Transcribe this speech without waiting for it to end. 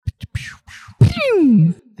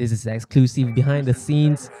This is exclusive behind the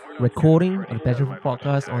scenes recording of the Passion Fruit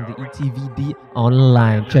Podcast on the ETVD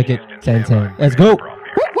online. Check it, 1010. Let's go.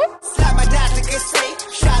 Selamat datang ke Say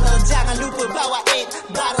Shallow, jangan lupa bawa 8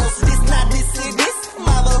 bottles. This not this, this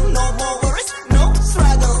Marvel, no more worries, no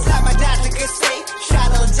struggle. Selamat datang ke Say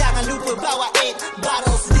Shallow, jangan lupa bawa 8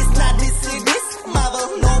 bottles. This not this, this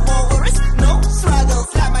Marvel, no more worries, no struggle.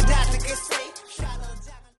 Selamat datang ke Say Shallow,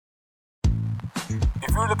 jangan. If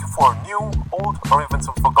you're looking for a new, old, or even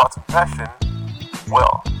some forgotten passion,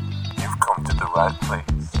 well, you've come to the right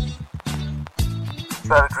place.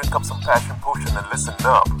 Better drink up some passion potion and listen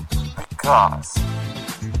up, because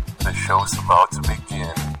the show's about to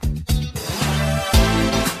begin.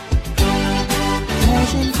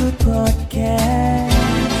 Passion Fruit Podcast.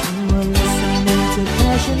 You are listening to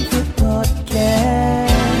Passion Fruit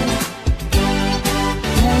Podcast.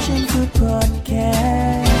 Passion Fruit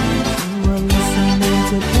Podcast. You are listening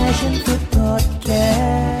to Passion Fruit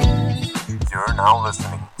Podcast. You're now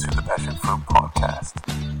listening to the Passion Fruit Podcast,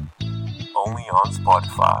 only on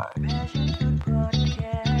Spotify.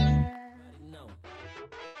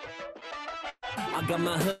 I got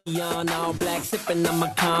my hoodie on, all black, sipping on my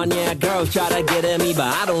cognac. Girls try to get at me, but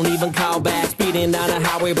I don't even call back. Speeding down the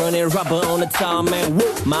highway, burning rubber on the tarmac.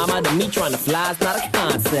 Woo, mama, to me trying to fly, it's not a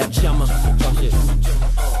concept. Jummer,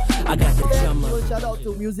 I got the jummer. So shout out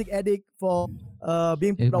to Music Addict for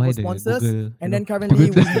being Eh, our by the sponsors. Google, And you then know. currently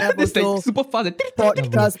we have It's like also super fast.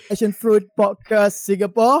 Podcast Passion Fruit Podcast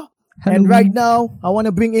Singapore. And right now, I want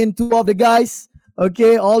to bring in two of the guys.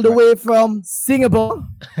 Okay, all the way from Singapore.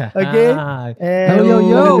 Okay. And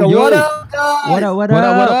Yo. What up, guys? What up?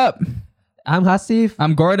 What up? I'm Hasif,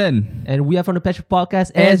 I'm Gordon. and we are from the Passion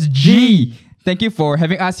Podcast SG. Thank you for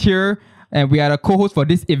having us here. And we are the co-host for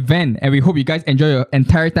this event. And we hope you guys enjoy your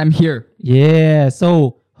entire time here. Yeah,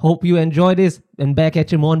 so hope you enjoy this and back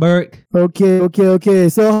at you, Monberg. Okay.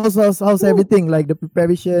 So how's everything? Like the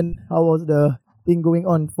preparation? How was the thing going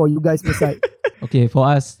on for you guys beside? Okay, for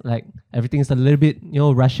us, like everything's a little bit,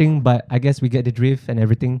 rushing, but I guess we get the drift and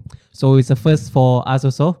everything. So it's a first for us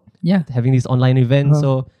also, Yeah. having this online event.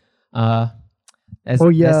 So, let's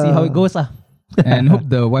see how it goes. And hope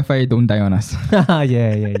the Wi-Fi don't die on us.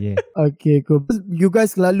 Yeah. Okay, cool. You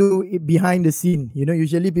guys selalu behind the scene.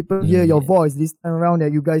 Usually people hear your voice. This time around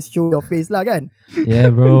that you guys show your face lah kan? Yeah,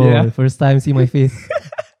 bro. Yeah. First time see my face.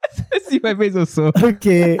 See my face also.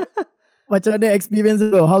 Okay. Macam mana experience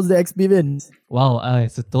bro? How's the experience? Wow,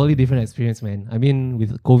 it's a totally different experience, man. I mean,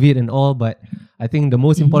 with COVID and all, but I think the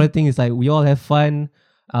most important thing is like we all have fun.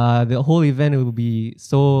 The whole event will be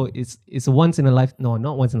it's a once in a life. No,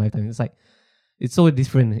 not once in a lifetime. It's like it's so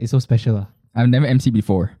different. It's so special. I've never MC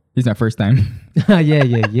before. This is my first time. Yeah.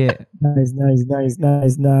 Nice.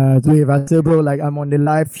 Tu rasa bro, like I'm on the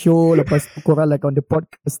live show, lepas tu korang like on the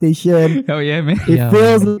podcast station. Oh yeah, man. It Yeah.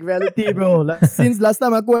 feels like reality, bro. Like, since last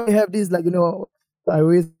time I have this, like, I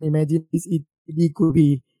always imagine this it could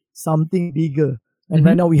be something bigger. And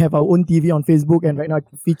right now we have our own TV on Facebook, and right now I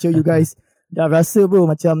can feature you guys. Dah rasa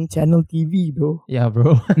bro macam channel TV, bro. Yeah,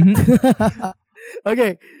 bro.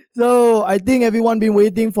 Okay, so I think everyone been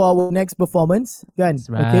waiting for our next performance, kan? That's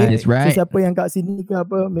right. Okay, That's right. So siapa yang kat sini ke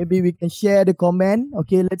apa, maybe we can share the comment.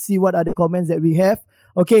 Okay, let's see what are the comments that we have.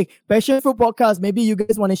 Okay, Passion Fruit Podcast, maybe you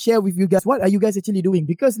guys want to share with you guys, what are you guys actually doing?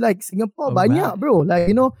 Because like Singapore banyak bro, like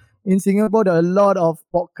in Singapore there are a lot of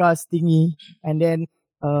podcast thingy, and then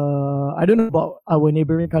I don't know about our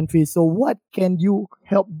neighboring countries. So what can you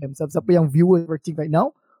help them? Siapa yang viewers watching right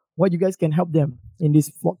now, what you guys can help them in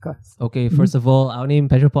this podcast? Okay, first of all, our name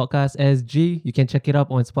Passion Podcast SG. You can check it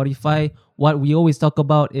up on Spotify. What we always talk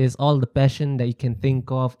about is all the passion that you can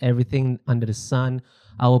think of, everything under the sun.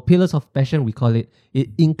 Our pillars of passion, we call it.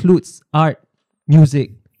 It includes art,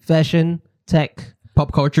 music, fashion, tech,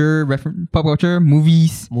 Pop culture,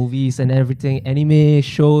 movies. movies and everything, anime,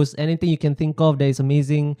 shows, anything you can think of that is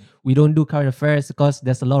amazing. We don't do current affairs because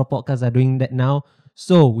there's a lot of podcasts that are doing that now.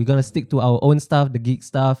 So we're going to stick to our own stuff, the geek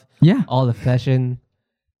stuff, Yeah. all the fashion.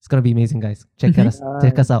 It's going to be amazing, guys. Check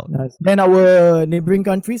us out. Nice. Then our neighboring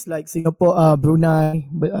countries like Singapore, Brunei,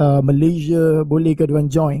 Malaysia, boleh ke diorang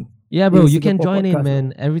join? Yeah, bro, in you can Singapore join in,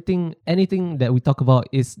 podcast, man. Anything that we talk about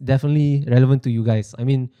is definitely relevant to you guys. I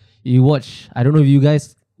mean, you watch, I don't know if you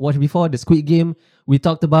guys watched before, the Squid Game. We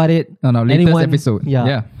talked about it. On our latest episode.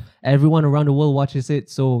 Yeah. Everyone around the world watches it,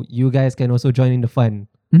 so you guys can also join in the fun.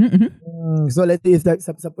 So let's say if like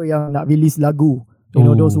siapa yang nak release lagu,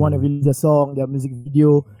 those who want to release a song, their music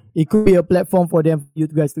video, it could be a platform for them, you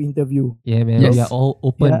guys to interview. Yeah, man. Yes. We are all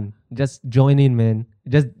open. Just join in, man.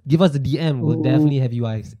 Just give us the DM. We'll definitely have you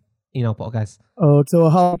guys in our podcast. So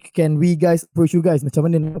how can we guys approach you guys? Macam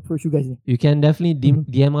mana nak approach you guys ni? You can definitely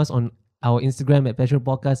DM us on our Instagram at Passion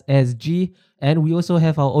Podcast SG, and we also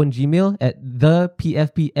have our own Gmail at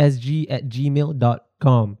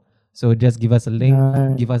thepfpsg@gmail.com. So just give us a link,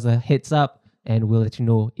 Nice. give us a heads up, and we'll let you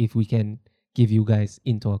know if we can give you guys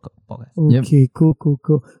into our podcast. Yep. Okay, cool.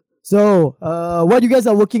 So, what you guys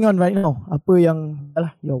are working on right now? Apa yang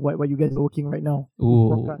what you guys are working right now?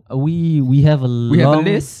 Ooh, we have a We have a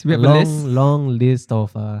list. We have a list. long list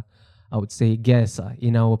of I would say guests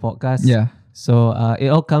in our podcast. Yeah. So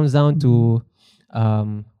it all comes down to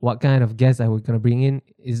what kind of guests that we're gonna bring in.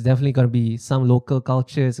 It's definitely gonna be some local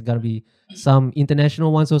cultures. It's gonna be some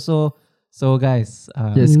international ones also. So guys,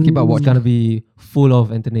 Just keep it's on watching. gonna be full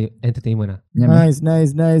of entertainment. Yeah, man.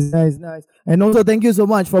 Nice. And also thank you so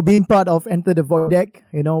much for being part of Enter the Void Deck.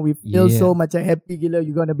 You know, we feel Yeah. so much happy gila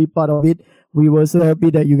you're gonna be part of it. We were so happy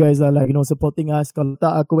that you guys are like, you know, supporting us. Kalau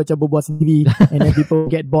tak aku macam berbual sendiri and then people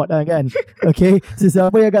get bored kan. Okay. So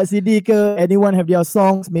siapa yang kat CD ke, anyone have their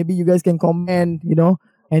songs, maybe you guys can comment, you know,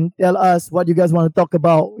 and tell us what you guys want to talk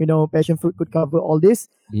about. You know, Passion Fruit could cover all this.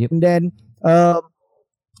 Yep. And then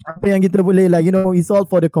apa yang kita boleh like, you know, it's all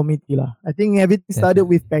for the community lah. I think everything started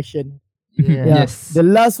with passion. Yeah. Yes. The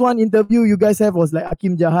last one interview you guys have was like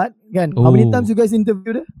Hakim Jahat kan. How many Oh. times you guys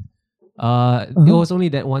interviewed her? It was only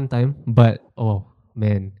that one time, but oh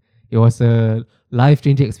man, it was a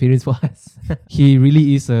life-changing experience for us. he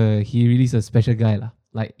really is a special guy lah.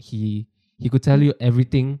 Like he could tell you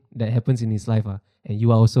everything that happens in his life and you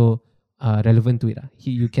are also relevant to it.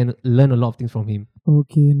 You can learn a lot of things from him.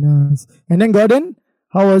 Okay, nice. And then Gordon,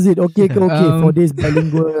 how was it? Okay for this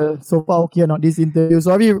bilingual so far okay or not this interview?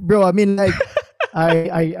 Sorry bro, I mean like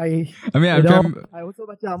I I'm you know, trying. I also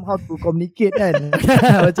macam how to communicate kan.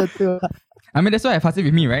 Macam tu. I mean, that's why I have Hasif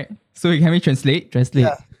with me, right? So he can help me translate.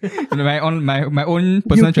 Translate. my own You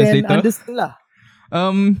personal can translator. understand lah.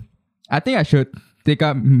 I think I should take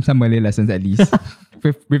up some Malay lessons at least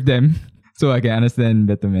with them, so I can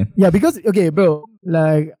understand better, man. Yeah, because okay, bro,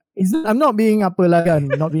 like I'm not being apa lah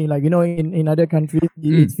kan, not being like, you know, in other countries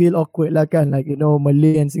it feel awkward lah kan, like, you know,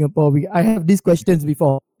 Malay and Singapore. I have these questions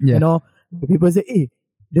before. Yeah. You know, the people say,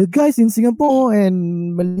 the guys in Singapore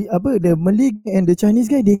and the Malay and the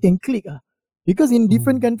Chinese guy they can click because in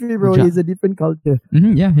different country, bro, Ja. it's a different culture.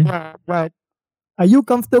 Yeah. Right. Are you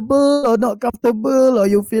comfortable or not comfortable, or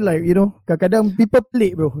you feel like, you know, kadang-kadang people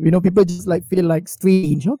pelik, bro. You know, people just like feel like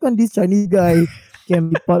strange. How can this Chinese guy can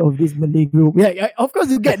be part of this Malay group? Yeah, of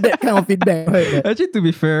course you get that kind of feedback. Right? Actually, to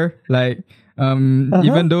be fair, like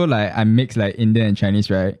even though like I mix like Indian and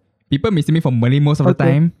Chinese, right? People mistake me for Malay most of the Okay.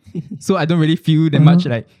 time, so I don't really feel that much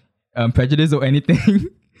like prejudice or anything.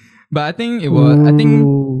 But I think I think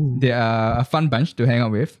they are a fun bunch to hang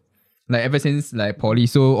out with. Like ever since like poly,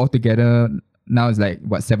 so altogether now it's like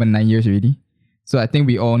what 7-9 years already. So I think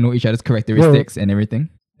we all know each other's characteristics and everything.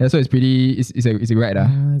 Yeah, so it's a great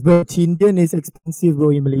Bro, Chindian is expensive,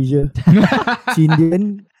 bro, in Malaysia.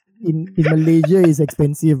 Chindian in Malaysia is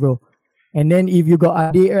expensive, bro. And then if you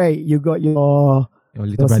got adik, right, you got your Your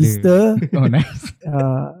little brother. sister, Oh, nice.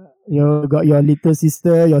 you got your little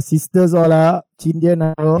sister, your sisters all lah. Chindian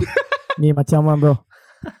lah, bro. Ni macam mana, bro?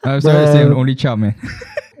 I'm sorry to say I'm an only child, man.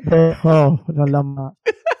 Oh, alamak.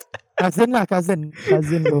 Cousin,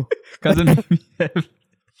 bro. Cousin made me have.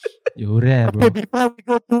 You rare, bro. Okay, before we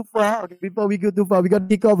go too far, we got to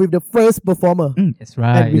kick off with the first performer. That's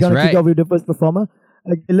right. And we're gonna right. kick off with the first performer.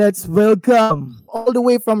 Okay, let's welcome all the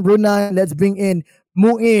way from Brunei. Let's bring in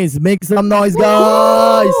Muiz. Make some noise,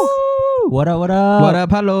 guys. What up? What up? What up?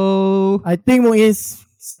 Hello. I think Muiz,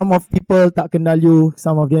 some of people tak kenal you,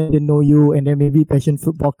 some of them didn't know you, and then maybe Passion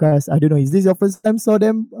Fruit Podcast. I don't know. Is this your first time saw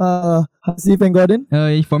them, Hasif and Gordon?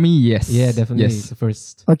 For me, yes. Yeah, definitely. Yes. It's the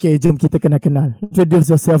first. Okay, jom kita kenal. Introduce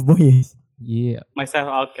yourself, Muiz. Yeah.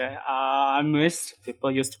 Myself, okay. I'm Muiz. People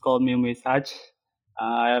used to call me Muiz Haj.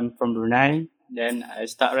 I'm from Brunei. Then I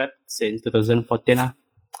start rap since 2014.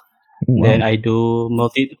 Then I do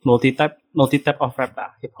multi type of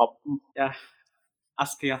rap, hip hop. Yeah.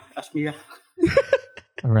 Ask me.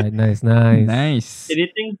 All right. Nice. Nice. Nice.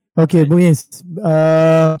 Anything? Okay, Muiz.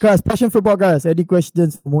 Guys, Passion Fruit Podcast. Any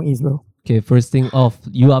questions for Muiz, bro? Okay. First thing off,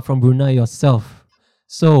 you are from Brunei yourself.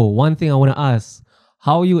 So one thing I want to ask: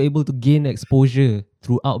 how are you able to gain exposure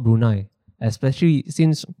throughout Brunei, especially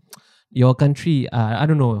since your country? I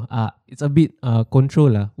don't know. It's a bit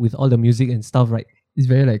control with all the music and stuff, right? It's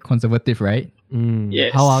very like conservative, right?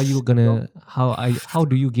 Yes. How are you gonna? How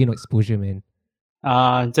do you gain exposure, man?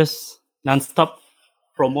 Just non-stop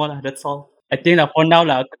promo lah. That's all. I think that for now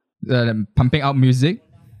lah. Pumping out music.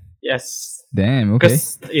 Yes. Damn. Okay.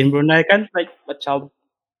 Because in Brunei kan like macam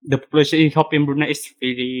the population in hip hop in Brunei is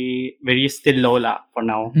very very still low lah for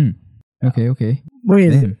now. Okay.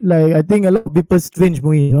 Muiz, Damn. like I think a lot of people strange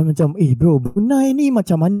Muiz. Macam, bro, Brunei ni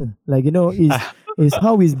macam mana? Like, you know, is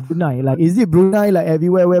how is Brunei? Like, is it Brunei like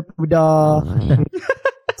everywhere where Buddha?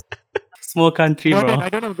 Small country, Gordon, bro. I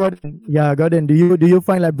don't know, Gordon. Yeah, Gordon, do you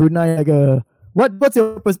find like Brunei like a what's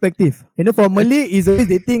your perspective? You know, for Malay, is always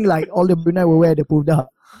they think like all the Brunei will wear the Buddha.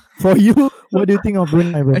 For you, what do you think of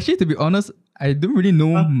Brunei, bro? Actually, to be honest, I don't really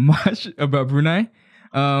know much about Brunei.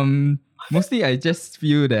 Mostly I just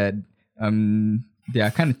feel that they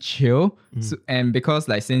are kind of chill. So, and because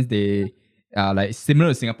like since they are like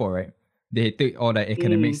similar to Singapore, right? They take all the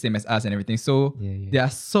academics same as us and everything. So they are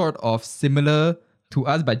sort of similar to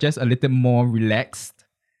us, but just a little more relaxed.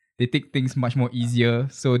 They take things much more easier,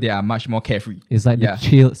 so they are much more carefree. It's like the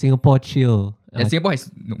chill, Singapore chill. And Singapore has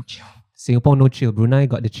no chill. Singapore no chill. Brunei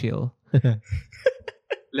got the chill.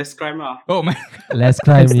 Less crime, Oh my! Less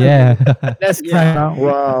crime, yeah. Let's crime. Huh?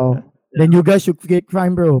 Wow. Then you guys should create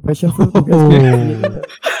crime, bro. Passion fruit. Oh.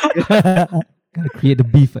 Gotta create the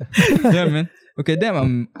beef. Yeah, man. Okay,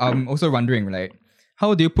 then I'm also wondering, like,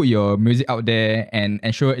 how do you put your music out there and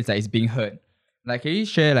ensure it's being heard? Like, can you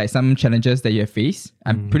share like some challenges that you have faced?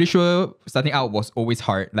 I'm pretty sure starting out was always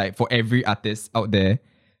hard, like for every artist out there.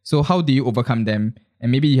 So how do you overcome them?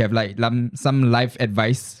 And maybe you have like some life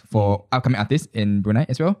advice for upcoming artists in Brunei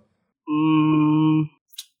as well?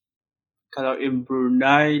 Kalau in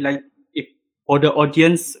Brunei, like if for the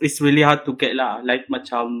audience, it's really hard to get lah. Like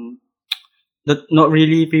macam not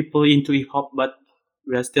really people into hip hop, but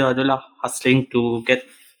we are still hustling to get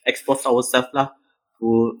expose ourselves lah.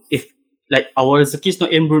 To if like our rezeki is not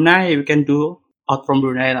in Brunei, we can do out from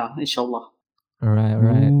Brunei lah, inshallah. Alright.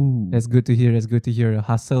 That's good to hear.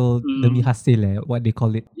 Hustle demi hasil, what they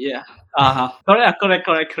call it. Yeah.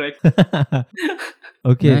 Correct.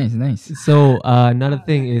 Okay. Nice. So another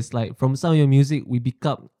thing is like from some of your music, we pick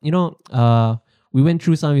up, we went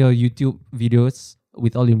through some of your YouTube videos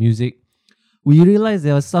with all your music. We realized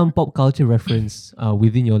there was some pop culture reference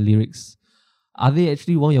within your lyrics. Are they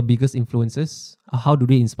actually one of your biggest influences? How do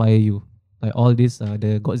they inspire you? Like all this,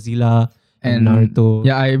 the Godzilla and Naruto.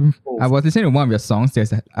 Yeah, I was listening to one of your songs.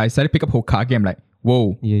 I started to pick up Hokage. I'm like,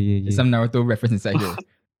 whoa, Yeah. there's some Naruto reference inside here,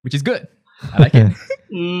 which is good. I like it.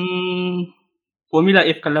 For me lah,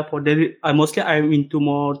 if kalau for the mostly I'm into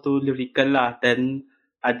more to lyrical lah. Then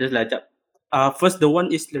I just like first the one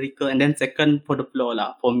is lyrical, and then second for the flow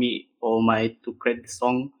lah. For me, to create the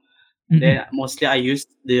song. Then mostly I use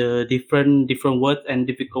the different words and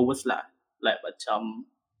difficult words lah. Like macam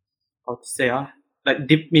how to say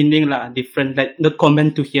like deep meaning lah, different like not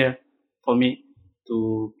common to hear for me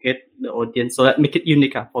to get the audience. So that make it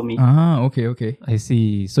unique for me. Okay. I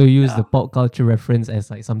see. So you use the pop culture reference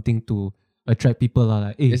as like something to attract people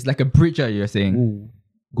like, hey, It's like a bridge, you're saying. ooh,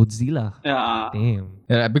 Godzilla. Yeah. Damn.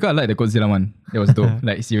 Yeah, because I like the Godzilla one. It was dope.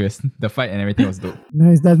 Like serious. The fight and everything was dope.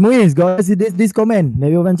 Nice. Muiz, got see this comment.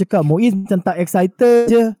 Dari orang cakap, Muiz macam tak excited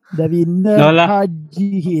je dari No lah.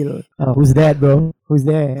 Haji Hill. Who's that, bro? Who's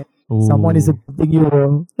that? Someone is supporting you,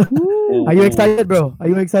 bro. Are you excited, bro? Are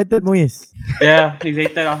you excited, Muiz? Yeah,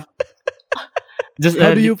 excited. Just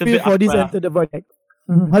How a do you little feel bit for this apa. Enter the Verdict?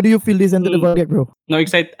 How do you feel this Enter the Verdict, bro? No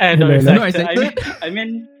excited. Hello, No hello. excited. No excited? I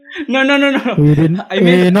mean, no. You didn't? I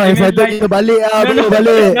mean, not I mean excited. like- Kita balik bro, No.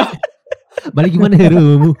 balik. Balik gimana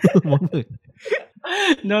tu? Muhammad?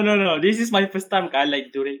 No. This is my first time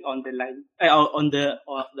like during on the line, on the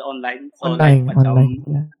online. So Online. like macam,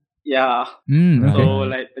 Yeah. yeah. Okay. So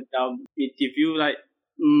like macam interview like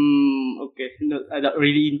okay. No, I'm not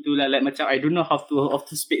really into like macam I don't know how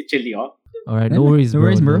to speak actually. Alright, no worries,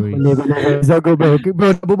 bro. bro. Boleh. It's all good, bro. Okay, bro,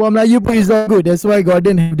 berbual Melayu pun is all good. That's why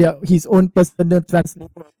Gordon have his own personal translator.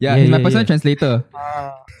 Yeah, Yeah, he's my yeah, personal yeah. translator.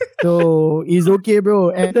 So it's okay, bro.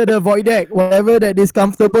 Enter the void deck. Whatever that is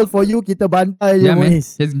comfortable for you, kita bantai je, Yeah, man.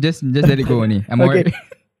 Muiz. Just let it go only. I'm Okay. alright.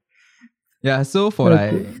 Yeah, so for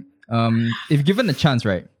Okay. like if given a chance,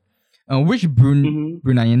 right? Which Mhm.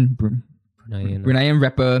 Bruneian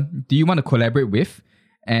rapper do you want to collaborate with,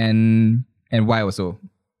 and why also?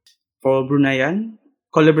 For Bruneian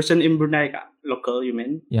collaboration in Brunei local, you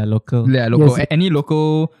mean? Yeah, local. Yeah, local. Yes. Any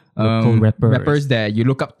local Local rappers. that you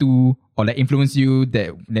look up to or that influence you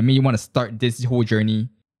that made you want to start this whole journey.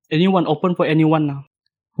 Anyone open for anyone now?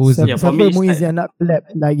 Who's Siapa, Yeah, for me it's Muiz like- yang nak collab?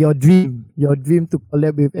 Like your dream to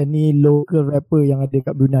collab with any local rapper yang ada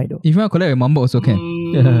kat Brunei tu. If you want to collab with Mambo also can.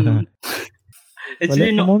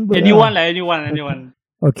 Actually, Collect no. Mambo Anyone lah. lah, anyone.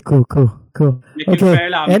 Okay, cool. Make it Okay. fair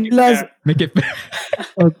lah. And Make it last- fair. Make it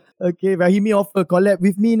Okay, Rahimi offer collab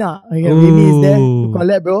with me nak. Okay, Rahimi is there to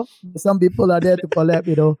collab, bro. Some people are there to collab,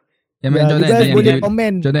 you know. Yeah, man, you Jordan guys at boleh DM.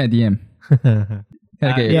 comment. Jordan at DM.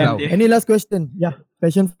 Okay, Yeah. wow. Yeah. Any last question? Yeah.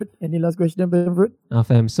 Passion fruit. Any last question, passion fruit?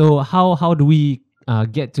 Fam. So how do we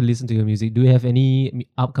get to listen to your music? Do you have any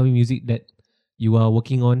upcoming music that you are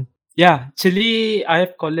working on? Yeah, actually, I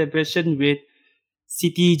have collaboration with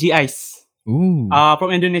CTGIs. Ooh.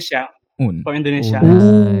 From Indonesia. Un. From Indonesia.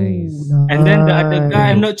 Nice. And then the other guy,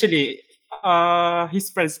 I'm not actually his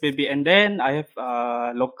friends maybe. And then I have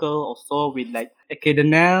local also with like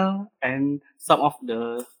Academel and some of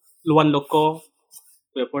the Luan local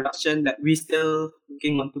production that we still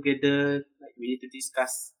working on together. Like we need to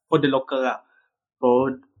discuss for the local lah.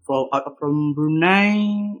 From Brunei,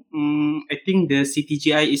 I think the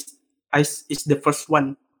CTGI is the first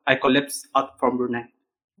one I collapsed out from Brunei.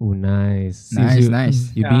 Oh, nice. Nice,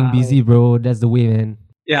 nice. You're being busy, bro. That's the way, man.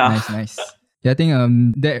 Yeah. Nice. Yeah, I think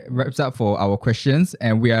that wraps up for our questions,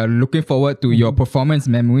 and we are looking forward to your performance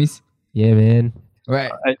memories. Yeah, man.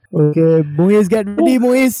 Right. Okay, Muiz, get ready,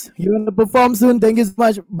 Muiz. You want to perform soon? Thank you so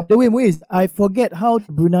much. By the way, Muiz, I forget how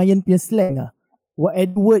Bruneian punya slang ah. What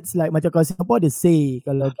words like macam kalau Singapore ada say,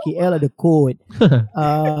 kalau KL ada code.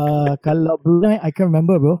 Kalau Brunei, I can't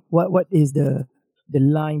remember, bro. What is the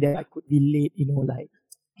line that I could relate? You know, like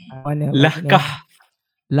I wanna Lahkah.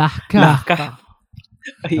 Lahkah.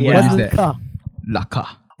 Yeah. What is that? Lahkah. Laka.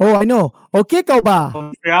 Oh, I know. Okay, kau ba?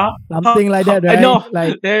 Yeah. Something like that, right? I know.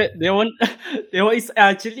 Like They one is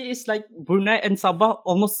actually it's like Brunei and Sabah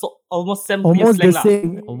almost same almost slang the lah.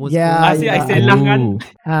 same. Almost Yeah, I say lah kan. Ooh.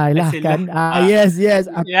 lah say kan. lah. Yes.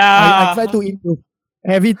 I Yeah. try to improve.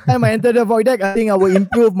 Every time I enter the void deck, I think I will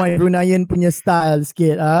improve my Bruneian punya style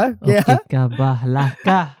sikit. Okay. Okay, kabah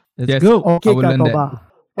lahkah. Let's Yes. go. Okay, I will learn kau that. ba.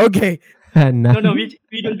 Okay. No, we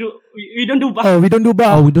don't do bah. Oh, we don't do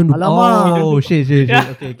bar. Oh, we don't do. Alamak. Oh, shit.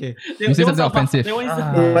 Yeah. Okay. You say something offensive. That one is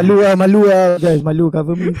Malu guys. Malu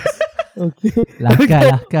cover me. Okay.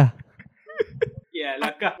 Lahkah. yeah,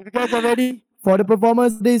 Lahkah. You guys are ready for the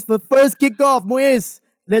performance? This is the first kickoff, Muiz.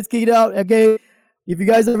 Let's kick it out, okay? If you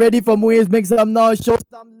guys are ready for Muiz, make some noise, show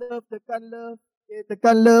some love, tekan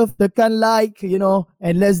like, you know,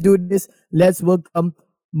 and let's do this. Let's welcome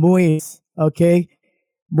Muiz, okay?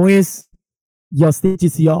 Muiz, your stage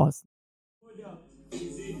is yours.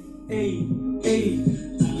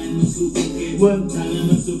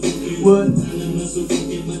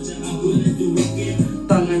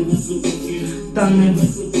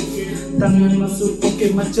 Tangan masuk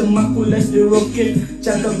poket macam aku let's the rocket.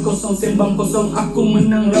 Cakap kosong sembang kosong aku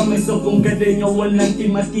menang ramai sokong gada nyawa nanti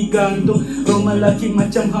mati gantung. Roma laki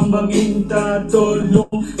macam hamba minta tolong.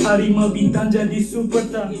 Harimau bintang jadi super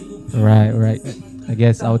tak. Right. I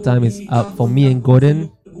guess our time is up for me and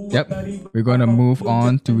Gordon. Yep. We're gonna move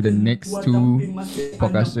on to the next two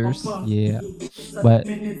podcasters. Yeah. But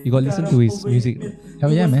you got to listen to his music.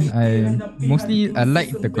 Hell yeah, man! I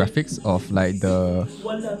like the graphics of the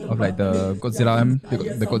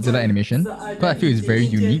Godzilla animation, because I feel it's very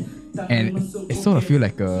unique and it sort of feel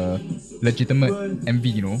like a legitimate MV,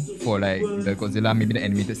 you know, for like the Godzilla, maybe the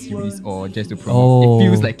animated series or just to promote. Oh. It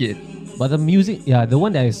feels like it. But the music, yeah, the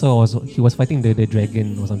one that I saw was he was fighting the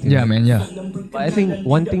dragon or something. Yeah, man. Yeah. But I think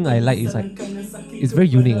one thing I like is like it's very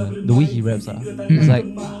unique. The way he raps. It's like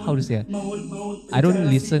how to say. I don't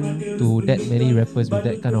listen to that many rappers with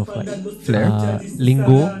that kind of like Flair.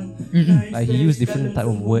 Lingo. Like he used different type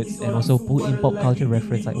of words and also put in pop culture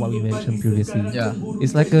reference like what we mentioned previously. Yeah.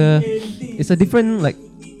 It's like it's a different like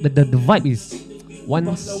the vibe is one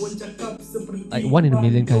in a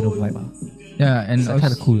million kind of vibe. Yeah, and It's like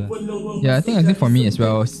kind of cool. Yeah, I think for me as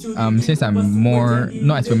well, since I'm more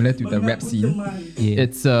not as familiar to the rap scene, Yeah.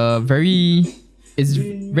 it's very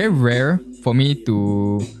rare for me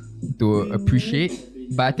to appreciate.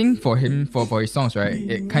 But I think for him, for his songs, right,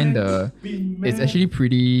 it's actually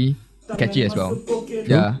pretty catchy as well.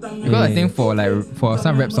 Yeah, because I think for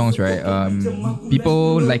some rap songs, right,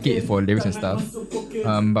 people like it for lyrics and stuff.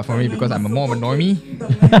 But for me, because I'm more of a normie,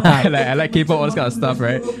 I like K-pop, all this kind of stuff,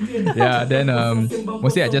 right? Yeah, then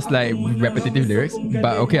mostly I just like repetitive lyrics.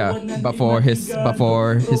 But okay, but for his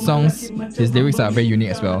songs, his lyrics are very unique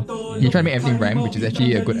as well. He tried to make everything rhyme, which is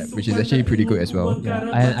actually pretty good as well. Yeah,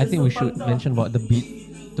 I think we should mention about the beat.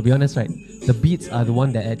 To be honest, right, the beats are the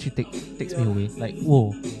one that actually takes me away. Like,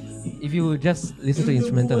 whoa. If you just listen to the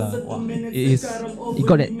instrumental, wow, it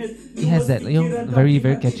has that, you know, very,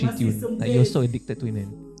 very catchy tune. Like you're so addicted to it,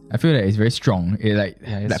 man. I feel like it's very strong.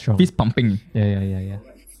 It's strong. fist pumping. Yeah.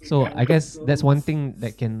 So I guess that's one thing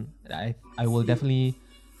that I will definitely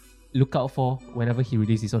look out for whenever he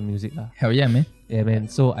releases his own music. Hell yeah, man. Yeah, man.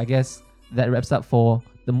 So I guess that wraps up for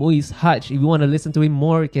the Muiz Haj. If you want to listen to him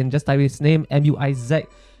more, you can just type his name, Muiz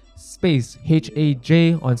space Haj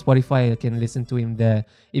on Spotify. You can listen to him there.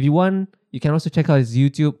 If you want, you can also check out his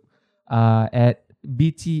YouTube at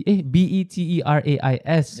BETERAIS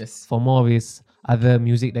Yes. for more of his other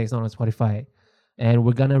music that is not on Spotify. And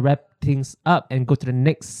we're gonna wrap things up and go to the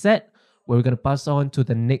next set, where we're gonna pass on to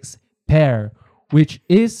the next pair, which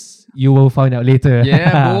is, you will find out later.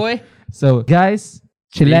 Yeah, boy. So guys,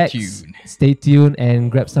 chillax, tuned. stay tuned,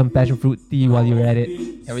 and grab some passion fruit tea while you're at it.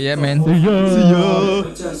 Hell yeah, man.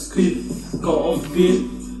 Macam skrip, kau off beat,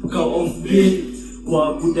 kau off beat.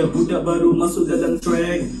 Wah, budak-budak baru masuk dalam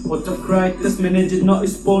track. Autocritus manager not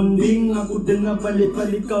responding. Aku dengar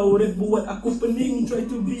balik-balik kau rap buat aku pening. Try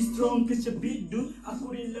to be strong, catch a beat dude.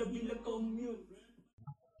 Aku rela bila kau mute.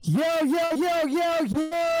 Yo.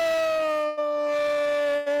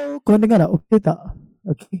 Kau dengar tak? Okay tak?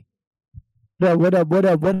 Okay. What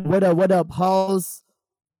up? House.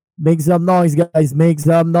 Make some noise, guys. Make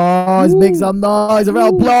some noise.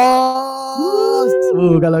 Around applause.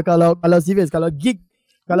 Kalau serious, kalau gig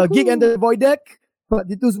enter the void deck, part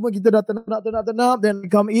itu semua kita dah turn up, then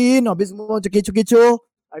come in, habis semua kecoh.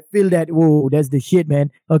 I feel that, whoa, that's the shit, man.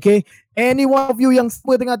 Okay, any one of you yang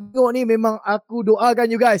semua tengah tengok ni, memang aku doakan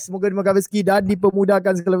you guys, semoga dimakan rezeki dan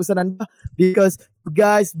dipermudahkan segala urusan anda, because you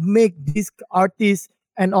guys make this artist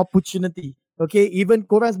an opportunity. Okay, even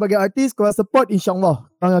korang sebagai artis, korang support, insyaAllah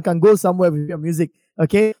korang akan go somewhere with your music.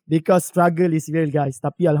 Okay, because struggle is real, guys.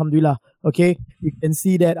 Tapi Alhamdulillah, okay, you can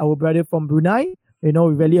see that our brother from Brunei, you know,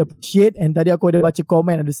 we really appreciate. And tadi aku ada baca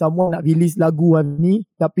komen, ada someone nak release lagu hari ni,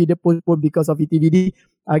 tapi dia postpone because of ETVD.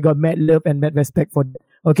 I got mad love and mad respect for that.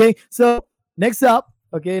 Okay, so next up,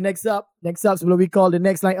 sebelum we call the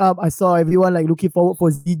next line up, I saw everyone like looking forward for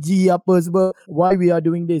ZG apa semua. Why we are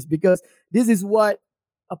doing this? Because this is what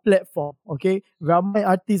a platform, okay? Ramai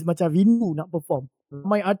artis macam rindu nak perform.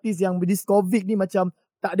 Ramai artis yang this COVID ni macam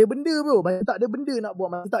tak ada benda bro. Macam tak ada benda nak buat.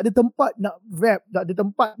 Macam tak ada tempat nak rap. Tak ada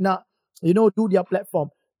tempat nak, you know, do their platform.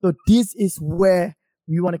 So this is where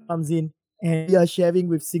we want to come in. And we are sharing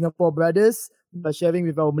with Singapore brothers. We are sharing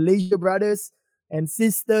with our Malaysia brothers and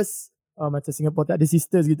sisters. Macam Singapore tak ada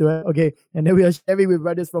sisters gitu Okay. And then we are sharing with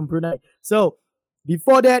brothers from Brunei. So,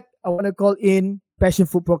 before that, I want to call in Passion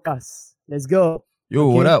Fruit Podcast. Let's go. Yo,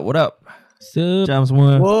 Okay. what up? Sup. Jam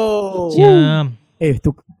semua. Whoa. Jam.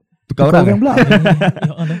 Tukar orang pula.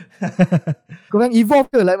 Ya Allah. Korang evolve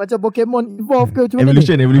ke? Like macam Pokemon evolve ke? Macam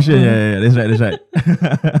Evolution. Yeah. That's right.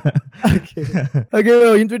 Okay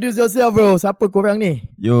bro, introduce yourself bro. Siapa korang ni?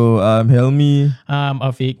 Yo, I'm Helmi. I'm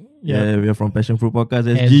Afiq. Yeah, we are from Passion Fruit Podcast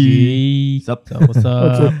SG. Sup? What's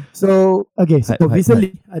up? So Hi.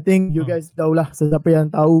 recently, I think you guys tahulah siapa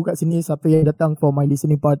yang tahu kat sini, siapa yang datang for my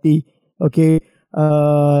listening party. Okay.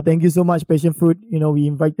 Thank you so much Passion Fruit. You know, we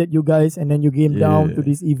invited you guys and then you came down to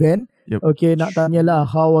this event. Yep. Okay, nak tanyalah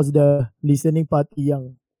how was the listening party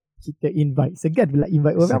yang kita invite? Segan pula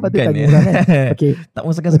invite orang, patut tanya orang kan. Okay. Tak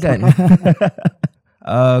mau segan-segan.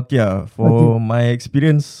 For my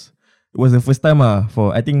experience, it was the first time I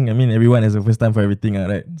think everyone has a first time for everything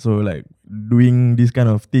right? So like doing this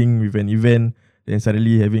kind of thing with an event, then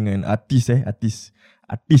suddenly having an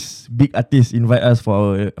big artist invite us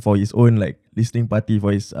for his own like listening party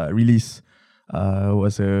for his release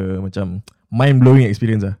was a macam mind-blowing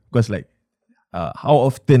experience because like how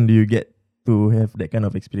often do you get to have that kind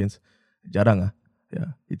of experience? Jarang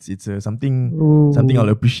yeah, it's something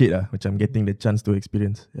I'll appreciate macam getting the chance to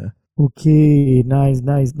experience. Yeah. Okay, nice.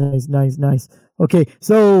 Okay,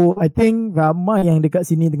 so I think ramai yang dekat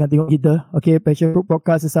sini tengah tengok kita. Okay, Passion Fruit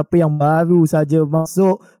Podcast, sesiapa yang baru saja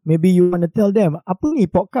masuk, maybe you want to tell them, apa ni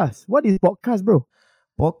podcast? What is podcast bro?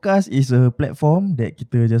 Podcast is a platform that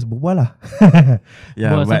kita just berbual lah.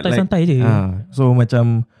 Buat santai-santai je. So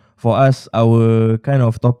macam for us, our kind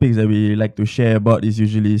of topics that we like to share about is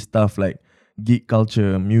usually stuff like geek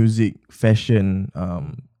culture, music, fashion,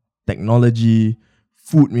 technology,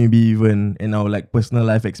 food maybe even, and our like personal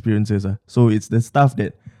life experiences. So it's the stuff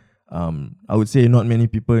that I would say not many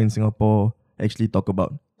people in Singapore actually talk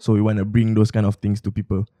about. So we want to bring those kind of things to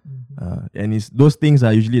people. And those things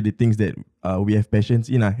are usually the things that we have passions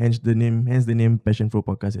in. Hence the name Passion Fruit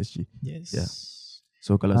Podcast SG. Yes. Yeah.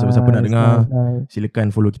 So kalau siapa-siapa nak dengar, silakan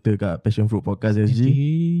follow kita kat Passion Fruit Podcast SG.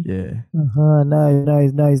 Yeah. Nice.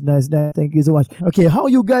 Thank you so much. Okay, how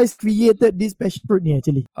you guys created this Passion Fruit ni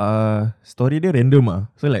actually? Story dia random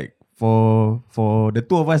So like for the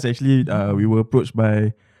two of us actually, we were approached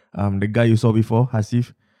by the guy you saw before,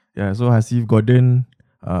 Hasif. Yeah, so Hasif, Gordon,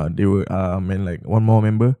 they were and like one more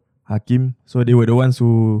member, Hakim. So they were the ones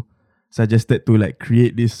who suggested to like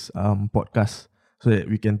create this podcast so that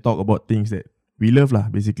we can talk about things that we love lah,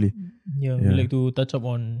 basically. Yeah, we like to touch up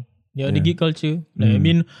on the geek culture. Like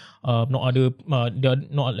not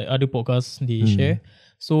like other podcasts they share.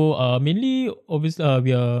 So mainly obviously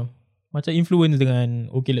we are macam influence dengan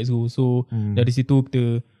Okay Let's Go. So dari situ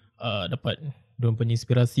kita dapat diorang punya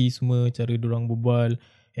inspirasi semua, cara diorang berbual,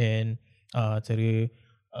 and cara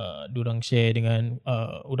diorang share dengan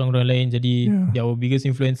orang-orang lain, jadi they are our biggest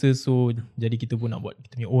influencers. So jadi kita pun nak buat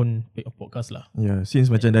kita punya own podcast lah. Yeah, since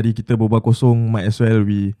macam dari kita berbual kosong, might as well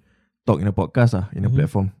we talk in a podcast in a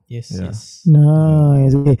platform. Yes.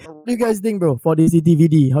 Nice. Okay. What do you guys think, bro, for this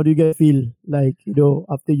CTVD? How do you guys feel? Like,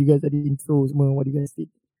 after you guys had the intro semua, what do you guys think?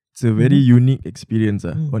 It's a very unique experience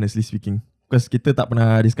honestly speaking. Because kita tak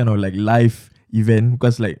pernah this kind of like live event,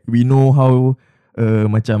 because like we know how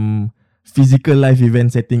macam physical live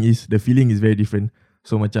event setting is, the feeling is very different.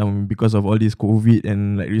 So macam because of all this COVID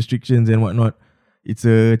and like restrictions and whatnot, it's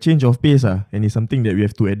a change of pace and it's something that we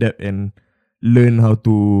have to adapt and learn how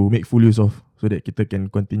to make full use of, so that kita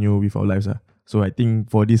can continue with our lives So I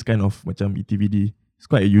think for this kind of macam ETVD, it's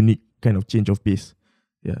quite a unique kind of change of pace.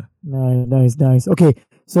 Yeah. Nice. Okay,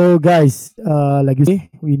 so guys, like you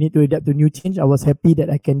say, we need to adapt to new change. I was happy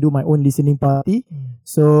that I can do my own listening party.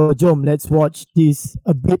 So jom, let's watch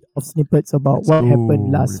a bit of snippets about what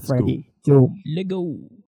happened last Friday. Jom. Let's go.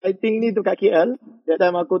 I think ni tu kat KL. That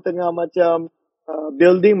time aku tengah macam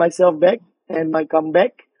building myself back and my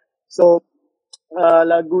comeback. So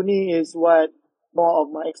lagu ni is what more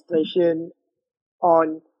of my expression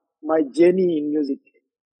on my journey in music.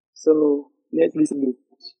 So let's listen to it.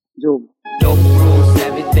 Jom. Dope rules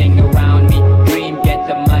everything around me. Dream, get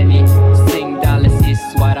the money. Sing dollars is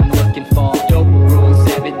what I'm looking for. Dope rules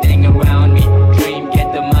everything around me. Dream,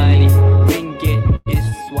 get the money. Ringgit is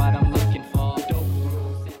what I'm looking for. Dope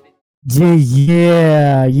rules everything.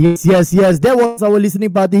 Yeah. Yes. That was our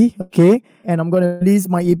listening party. Okay. And I'm going to release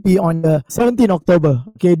my EP on the 17th October.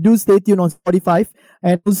 Okay. Do stay tuned on Spotify.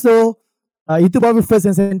 And also, itu baru first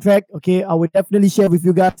and second track. Okay. I will definitely share with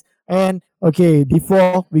you guys. And okay,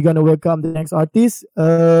 before we're gonna welcome the next artist,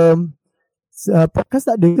 podcast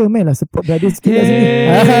tak ada ke main lah support brother sikit kat sini.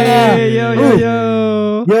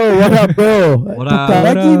 Yo, what up bro? Tukar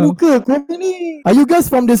lagi muka kau ni. Are you guys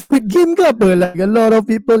from the Squid Game ke apa? Like a lot of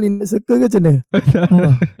people in the circle ke macam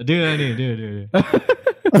mana? Dia.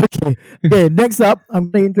 Okay, next up, I'm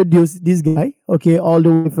gonna introduce this guy. Okay, all the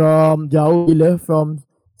way from jauh gila, from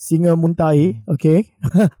Singer Muntahi, okay,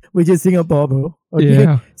 which is Singapore, bro. Okay,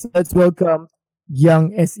 so let's welcome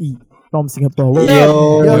Young SE from Singapore. What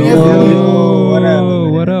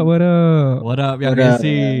up, Young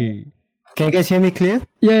SE? Can you guys hear me clear?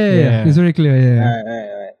 Yeah. It's very clear. Yeah.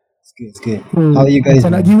 Alright. It's good. How are you guys?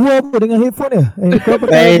 Nak give up dengan headphone dia? Kau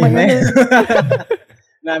pakai mic mana?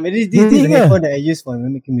 Nah, maybe this is the headphone that I use for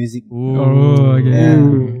making music. Oh, okay. Yeah.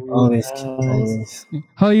 Always.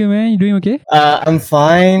 How are you, man? You doing okay? I'm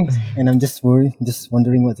fine, and I'm just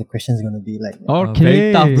wondering what the question is gonna be like. Very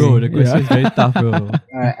Okay. tough, bro. The question is very tough, bro.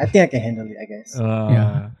 Alright, I think I can handle it, I guess.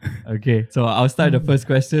 Okay, so I'll start the first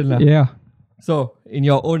question. Yeah. So, in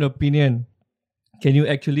your own opinion, can you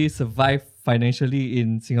actually survive financially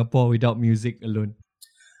in Singapore without music alone?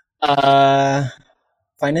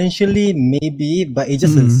 Financially, maybe, but it's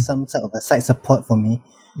just some sort of a side support for me.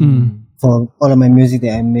 for all of my music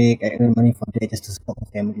that I make, I earn money from there just to support my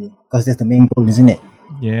family. Because that's the main goal, isn't it?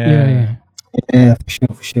 Yeah. Yeah,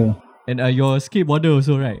 for sure. And you're a skateboarder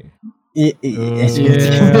also, right? Yes.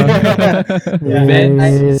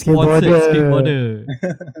 Skateboarder.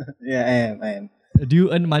 Yeah, I am. Do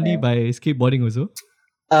you earn money by skateboarding also?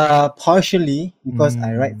 Partially because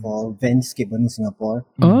I ride for Vans Skateboarding Singapore.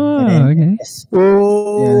 Oh, okay.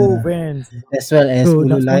 Vans. As well as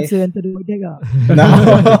Ulu Life. No.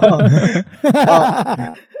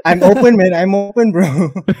 I'm open, man. I'm open, bro.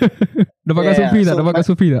 Dapat kat Sufi tak? Dapat kat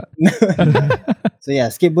Sufi tak? So yeah,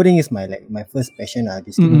 skateboarding is my first passion. I've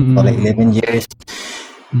been skating for 11 years.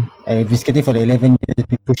 I've been skating for 11 years,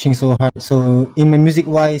 been pushing so hard. So in my music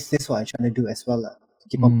wise, that's what I'm trying to do as well.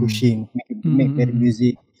 Keep on pushing, make better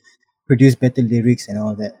music, produce better lyrics and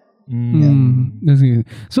all that. That's good.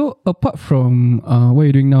 So apart from what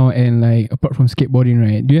you're doing now and apart from skateboarding,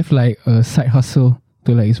 right? Do you have a side hustle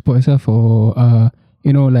to support yourself, or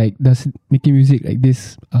does making music like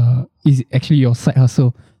this is actually your side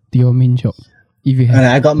hustle to your main job? If you have,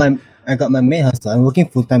 I got my main hustle. I'm working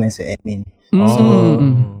full time as an admin.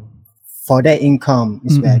 So for that income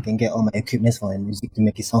is where I can get all my equipment for my music to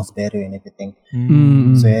make it sound better and everything.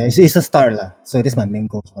 So yeah, it's a start lah. So that's my main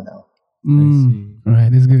goal for now. Right,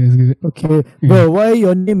 that's good. Okay, bro, why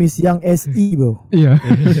your name is Young SE, bro? Yeah.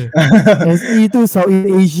 SE tu Southeast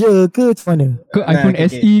Asia ke macam mana? Ke iPhone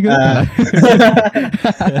SE ke?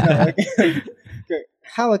 Okay.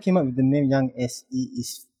 How I came up with the name Young SE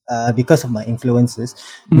is because of my influences,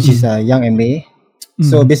 which is Young MA.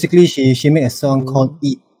 So basically, she made a song called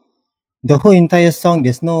Eat. The whole entire song,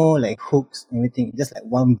 there's no hooks and everything, just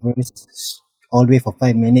one verse all the way for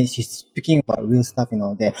 5 minutes. She's speaking about real stuff and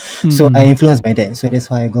all that. So I influenced by that. So that's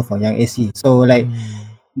why I go for Young SE. So like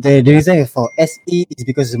the reason for SE is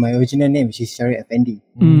because of my original name, which is Sharil Effendi.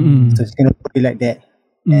 So it's gonna be like that.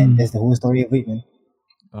 And that's the whole story of it, man.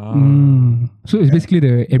 So it's basically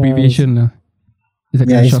the abbreviation lah. It's like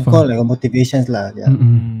Yeah, a it's short form. called like a motivations lah. Yeah.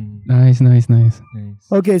 Nice.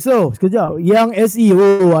 Okay, so sekejap. Young SE,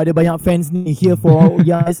 oh ada banyak fans ni here for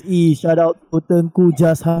Young SE. Shout out to Tengku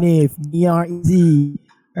Jas Hanif, Niar Easy,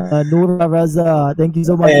 Nura Raza. Thank you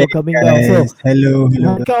so much for coming down. So, hello.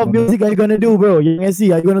 what kind of music are you gonna do, bro? Young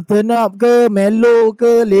SE, are you gonna turn up ke, mellow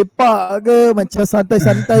ke, lepak ke, macam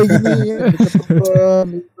santai-santai gini?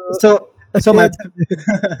 So my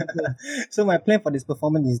so my plan for this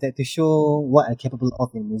performance is that to show what I'm capable of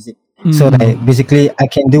in music. So like basically I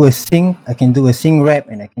can do a sing rap,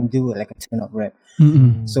 and I can do like a turn up rap.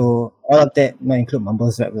 So all of that might include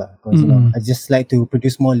mumbles rap lah, because you know I just like to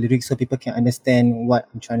produce more lyrics so people can understand what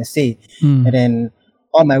I'm trying to say. And then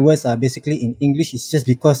all my words are basically in English. It's just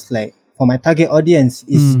because like for my target audience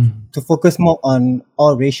is to focus more on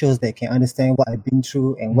all ratios that can understand what I've been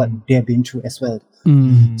through and what they've been through as well.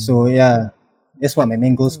 So yeah, that's what my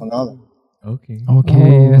main goals for now. Okay,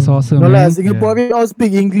 that's awesome. No lah, man. Singaporean all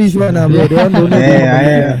speak English one lah, bro. They all don't know.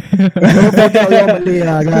 Don't forget your Malay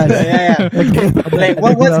lah, guys. Okay. Like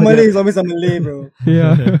what's Malay is always a Malay, bro.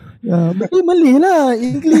 Yeah. Malay lah,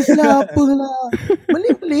 English lah, apa lah.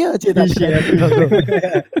 Malay lah, cik.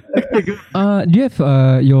 Do you have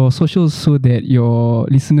your socials so that your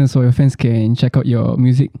listeners or your fans can check out your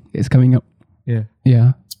music that's coming up? Yeah.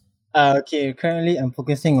 Okay, currently I'm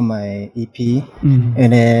focusing on my EP,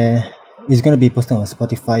 and it's gonna be posted on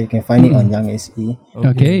Spotify. You can find it on Young SE.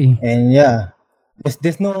 Okay. And yeah,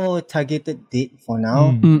 there's no targeted date for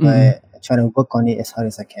now, but I try to work on it as hard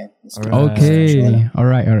as I can. Okay. All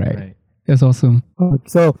right. That's awesome.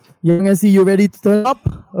 So, Young SE, you ready to turn up?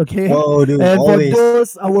 Okay. Oh, dude, and always. for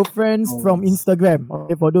those our friends from Instagram,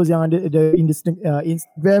 okay, for those yang ada in the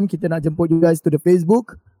Instagram, kita nak jemput you guys to the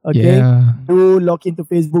Facebook. Okay, do log into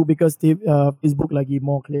Facebook because Facebook lagi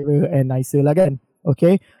more clearer and nicer lah kan.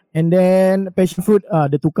 Okay, and then Passion Fruit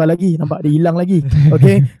dia tukar lagi, nampak dia hilang lagi.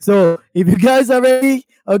 Okay, so if you guys are ready,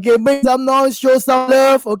 okay, make some noise, show some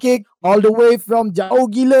love. Okay, all the way from jauh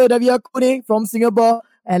gila dari aku ni, from Singapore,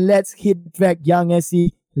 and let's hit the track. Young SE,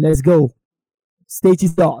 let's go. Stage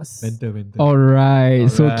is yours. Alright,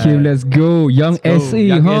 so Kim, let's go. Young SE,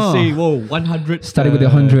 Young huh? SE, whoa, 100. Starting with the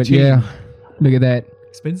 100, yeah. Look at that.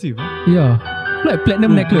 Expensive, huh? Yeah. Like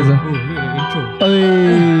platinum necklace. Oh, look at the intro.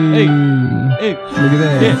 Hey. Look at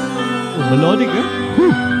that. Yeah. Oh, melodic, huh?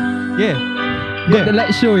 Yeah. Got the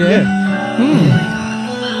light show, yeah?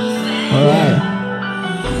 Alright.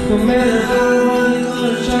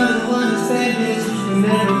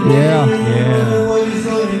 Yeah.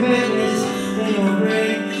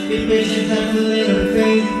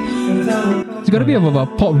 It's gotta be about a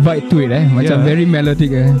pop vibe to it, macam very melodic,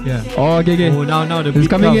 Yeah. Oh, okay. Oh, now the It's beat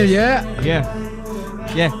coming comes. in, yeah.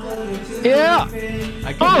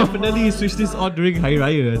 I can definitely switch this on during Hari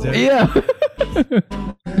Raya. Yeah.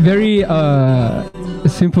 Very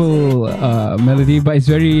simple melody, but it's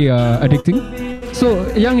very addicting. So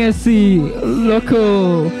Young SE,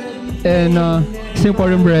 local and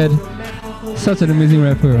Singaporean bred, such an amazing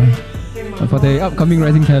rapper for the upcoming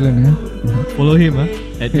rising talent. Follow him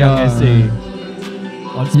at Young SE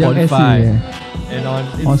on Young Spotify. SE, And on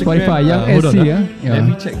Instagram. On Spotify, Young hold on, SE, Let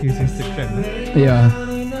me check his Instagram. Yeah.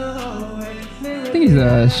 I think it's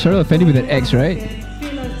Sharil Effendi with an X, right?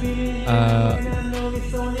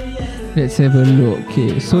 Let's have a look.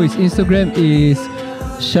 Okay, so his Instagram is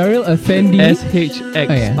Sharil Effendi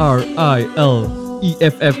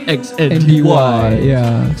SHXRILEFFXNDY.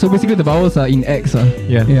 Yeah. So basically the vowels are in X.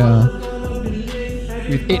 Yeah.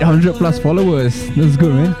 With 800 plus followers. That's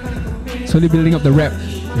good, man. Slowly building up the rap.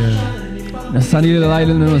 The sunny little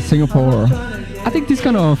island of Singapore. I think this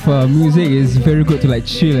kind of music is very good to like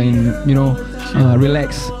chill and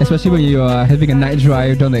relax, especially when you are having a night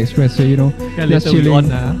drive down the expressway. Just chilling.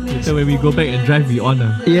 Later when we go back and drive, we on.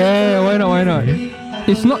 Yeah, why not?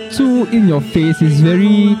 It's not too in your face. It's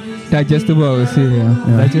very digestible, I would say. Yeah.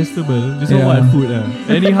 Digestible. Just what food.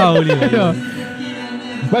 Anyhow,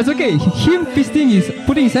 But it's okay. Him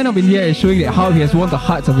putting his hand up in the air is showing that how he has won the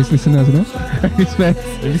hearts of his listeners, his fans.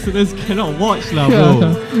 The listeners cannot watch lah, bro.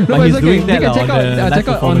 No, But he's it's okay. doing that They can check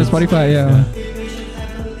out on the Spotify,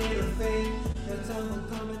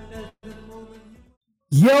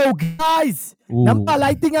 Yo guys, nampak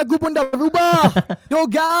lighting aku pun dah berubah. Yo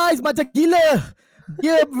guys, macam gila.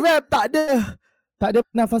 Dia rap tak ada Tak ada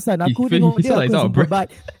pernafasan. Aku He tengok dia feel like aku out of sumpah. breath.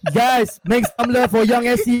 But guys, make some love for Young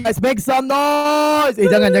SC. Guys, make some noise.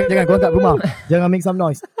 Jangan. Korang kat rumah. Jangan make some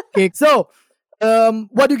noise. Okay, so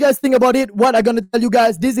what do you guys think about it? What I'm gonna tell you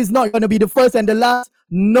guys, this is not gonna be the first and the last.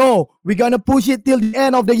 No, we're gonna push it till the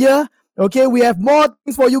end of the year. Okay, we have more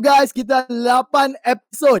things for you guys. Kita 8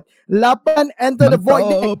 episode. 8 Enter the Void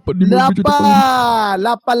Deck. 8.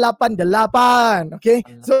 Okay,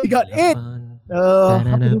 so we got 8.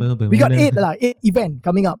 We got 8 event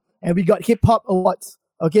coming up. And we got Hip Hop Awards.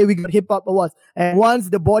 Okay, we got Hip Hop Awards. And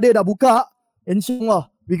once the border dah buka,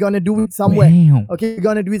 insyaAllah, we're gonna do it somewhere. Damn. Okay, we're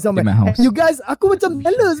gonna do it somewhere. In my house. And you guys, aku macam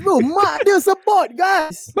jealous bro. Mak dia support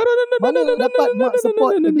guys. Mana dapat mak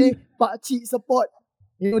support, okay? Pakcik support.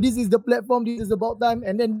 You know, this is the platform, this is about time.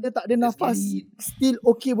 And then dia tak ada nafas. Still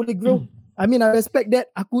okay boleh grow. I mean, I respect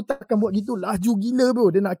that. Aku takkan buat gitu. Laju gila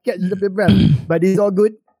bro. Dia nak catch the program. But it's all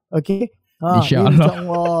good. Okay.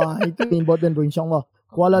 InsyaAllah. Itu important bro, insyaAllah.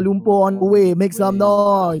 Kuala Lumpur on the way. Make some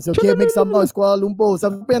noise. Okay, make some noise Kuala Lumpur.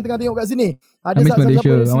 Siapa yang tengah tengok kat sini? Ada I miss siapa Malaysia.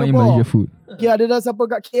 dari I want to eat Singapore? Malaysia food. Okay, ada siapa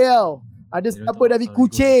kat KL? Ada siapa dari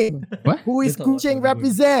Kuching? What? Who is Kuching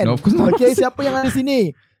represent? No, of course not. Okay, siapa yang ada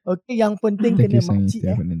sini? Okay, yang penting Thank kena you, Sang. makcik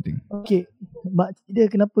Tiada penting. Okay, makcik dia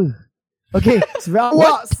kenapa? Okay,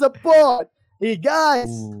 Sarawak support. Hey guys,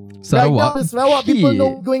 right now the Sarawak people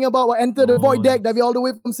know going about what Enter the Void Deck that we all the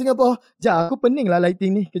way from Singapore. Aku pening lah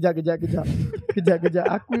lighting ni. Kejap.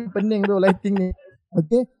 Aku pening bro lighting ni.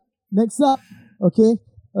 Okay, next up. Okay,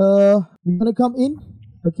 we're gonna come in.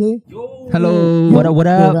 Okay. Hello. What up?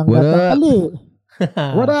 Orang datang balik.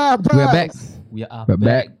 What up? We're back. We're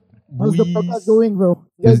back. How's the podcast going, bro?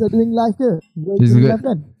 You guys are doing live here. You guys This is doing good. live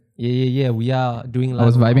kan? Yeah. We are doing I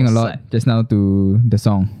was live vibing a outside. lot just now to the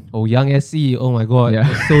song. Oh, Young SC. Oh my god. Yeah.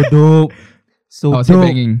 That's so dope. So I was dope.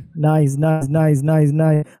 headbanging. Nice.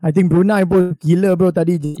 I think Brunei pun gila bro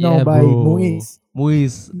tadi just now Yeah, by bro. Muiz.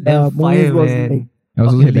 Muiz. Yeah, That Muiz fire, was man. like, I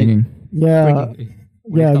was also headbanging.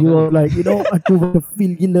 yeah, you were like, you know, aku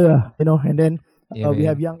feel gila lah, you know, and then Yeah, we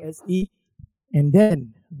man. have Young SE, and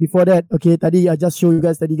then before that, okay, tadi I just show you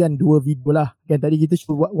guys tadi kan 2 video lah, kan tadi kita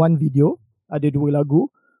show 1 video, ada 2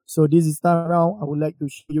 lagu, so this is time around, I would like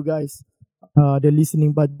to show you guys the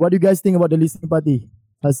listening party. What do you guys think about the listening party?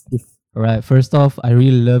 Hasif. Alright, first off, I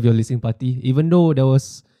really love your listening party. Even though it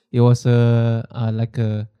was like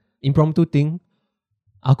a impromptu thing,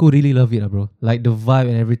 aku really love it, bro. Like the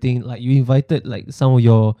vibe and everything. Like you invited like some of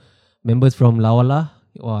your members from Lawala.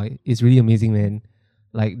 Wow, it's really amazing, man.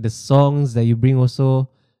 Like the songs that you bring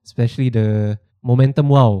also, especially the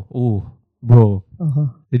momentum. Wow, oh, bro.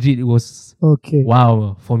 Legit, it was okay.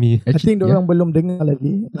 Wow for me. I think dorang belum dengar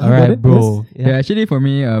lagi. Alright, bro. Yeah, actually for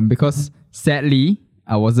me, because sadly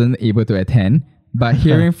I wasn't able to attend, but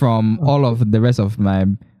hearing from all of the rest of my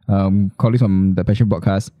colleagues from the Passion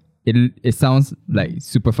Podcast, it sounds like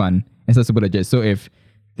super fun and so super legit. So if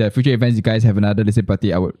the future events you guys have another listening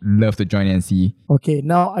party, I would love to join and see. Okay,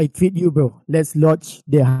 now I treat you, bro. Let's launch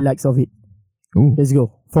the highlights of it. Ooh. Let's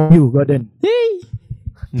go. For you, Gordon.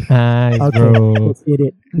 Nice, Okay, bro. let's hit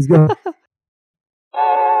it. Let's go.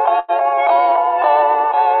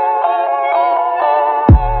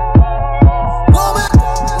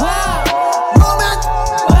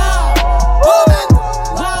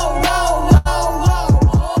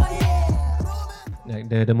 Like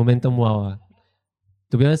the momentum, wow.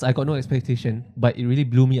 To be honest, I got no expectation, but it really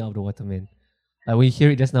blew me out of the water, man. Like when you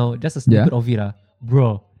hear it just now, just a snippet of it,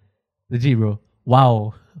 bro. Legit, bro.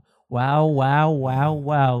 Wow.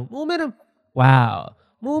 Momentum. Wow.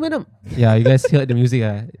 Momentum. Yeah, you guys heard the music,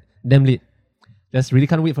 damn lit. Just really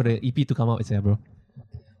can't wait for the EP to come out, bro.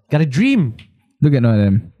 Got a dream. Look at all of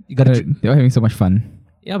them. You got a They're all having so much fun.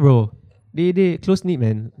 Yeah, bro. They close knit,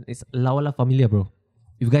 man. It's Lawala Familia, bro.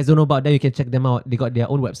 If you guys don't know about them, you can check them out. They got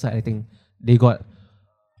their own website, I think. They got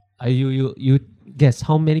you guess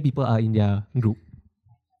how many people are in their group?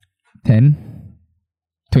 10,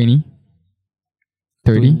 20,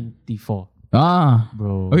 30. 24. Ah,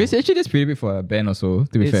 bro. Okay, so actually that's pretty big for a band also,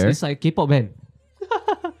 to be fair. It's like K-pop band.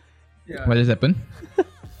 What just happened?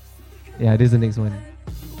 Yeah, this is the next one.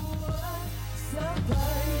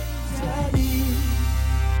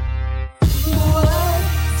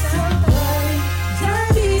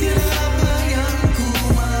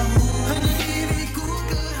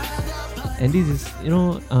 And this is,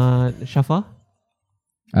 Shafa.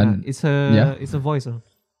 It's a voice.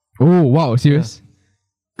 Oh wow, serious?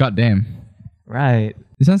 God damn. Right.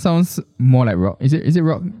 This one sounds more like rock. Is it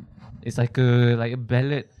rock? It's like a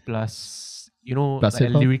ballad plus Plus like a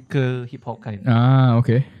hip-hop? lyrical hip hop kind. Ah,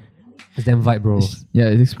 okay. It's damn vibe, bro. Yeah,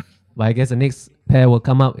 it is. But I guess the next pair will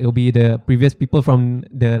come up. It'll be the previous people from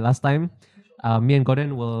the last time. Me and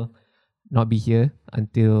Gordon will not be here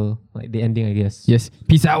until like the ending, I guess. Yes.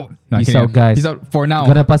 Peace out. No, Peace kidding. out, guys. Peace out for now.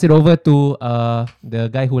 Gonna pass it over to the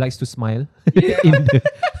guy who likes to smile in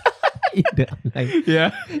the online.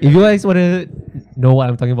 Yeah. If you guys wanna know what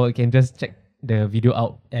I'm talking about, you can just check the video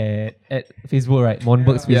out at Facebook, right?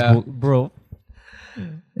 Monberg's Yeah. Facebook, bro.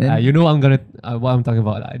 You know what I'm talking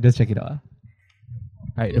about. Just check it out.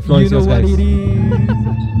 Alright, the floor is yours, guys.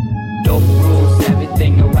 Dope rules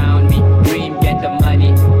everything around me. Dream, get the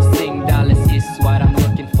money. Sing dollars is what I'm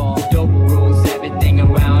looking for. Dope rules everything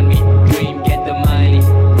around me. Dream, get the money.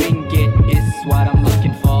 Ringgit is what I'm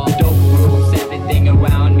looking for. Dope rules everything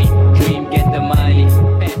around me. Dream, get the money.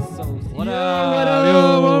 Pesos. What up?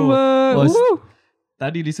 Bos,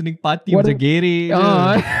 tadi listening party macam gere je.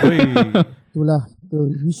 Itulah.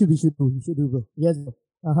 You should do, bro. Yes, bro.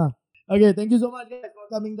 Okay, thank you so much guys for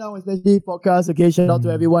coming down, especially podcast. Okay, shout out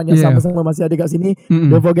to everyone yang sama-sama masih ada kat sini.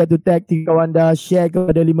 Don't forget to tag 3 kawan anda, share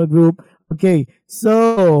kepada 5 group. Okay,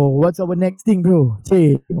 so what's our next thing, bro?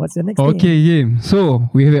 Cik, what's the next thing? Okay, game. So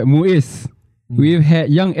we have Muiz, we've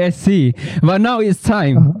had Young SC, but now it's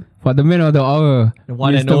time for the man of the hour, the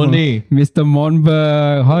one and only Mr.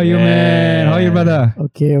 Monberg. How are you, man? How are you, brother?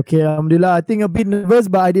 Okay, Alhamdulillah. I think a bit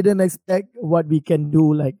nervous, but I didn't expect what we can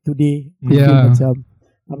do like today. Yeah.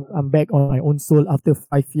 I'm back on my own soul after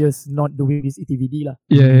 5 years not doing this ETVD lah.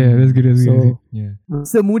 Yeah, that's good. So, yeah.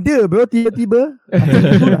 Semuda bro, tiba-tiba.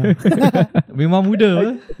 Memang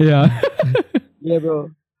muda. Yeah. Yeah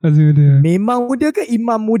bro. Masih muda. Memang muda ke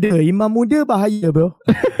imam muda? Imam muda bahaya bro.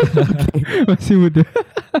 Masih muda.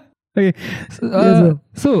 Okay.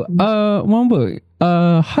 So, Monberg,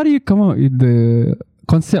 how do you come up with the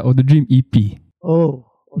concept of the Dream EP? Oh,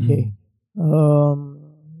 okay.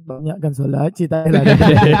 Banyakkan solat cerita lah.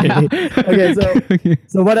 Okay,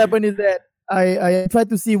 so what happened is that I tried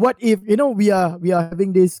to see what if we are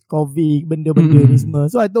having this COVID benda-benda ni semua.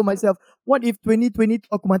 So I told myself, what if 2020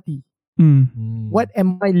 aku mati? What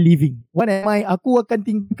am I living? Aku akan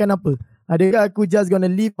tinggalkan apa? Adakah aku just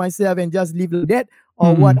gonna leave myself and just live like that,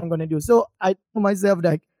 or what I'm gonna do? So I told myself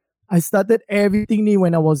that I started everything ni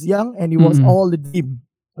when I was young, and it was all the dream.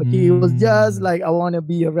 Okay, it was just like I want to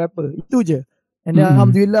be a rapper. Itu je. And then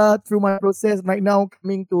Alhamdulillah, through my process right now,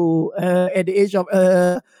 coming to at the age of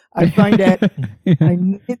I find that I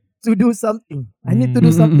need to do something.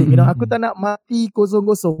 Aku tak nak mati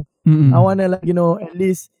kosong-kosong. I want to at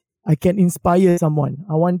least I can inspire someone.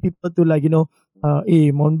 I want people to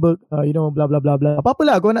Monberg, blah blah blah blah.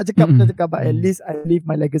 Apa-apalah kau nak cakap, but at least I leave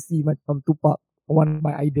my legacy macam Tupac, one of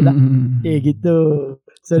my idol lah. Gitu.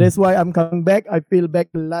 So that's why I'm coming back. I feel back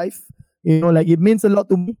to life. It means a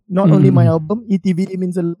lot to me. Not only my album, ETVD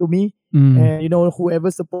means a lot to me. And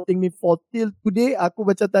whoever supporting me for till today, aku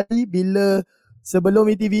macam tadi bila sebelum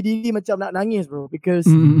ETVD ni macam nak nangis bro, because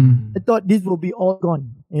I thought this will be all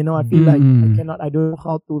gone. I feel like I don't know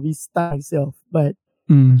how to restart myself, but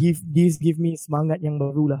give me semangat yang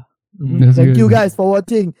baru lah. Thank you guys for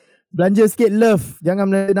watching. Belanja sikit love.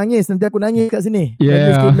 Jangan nangis. Nanti aku nangis kat sini.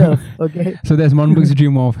 Belanja sikit love. Okay. So that's Monberg's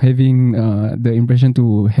dream of having the impression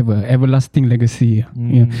to have a everlasting legacy.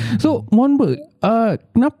 Yeah. So Monberg,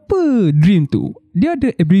 kenapa dream tu? Dia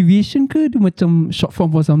ada abbreviation ke? Dia macam short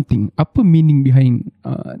form for something? Apa meaning behind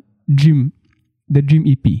dream, the Dream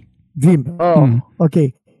EP? Dream.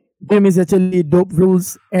 Okay. Dream is actually dope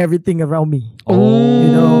rules everything around me.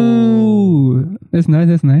 That's nice.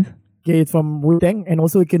 Okay, it's from Wu-Tang, and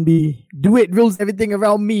also it can be do it rules everything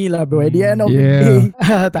around me lah bro. At the end of the day,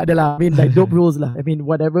 tak adalah. I mean like dope rules lah. I mean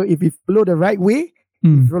whatever, if you follow the right way,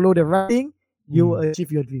 follow the right thing, you will achieve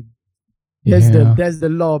your dream. That's the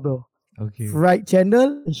law bro. Okay. Right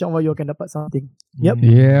channel, inshallah you akan dapat something. Yep.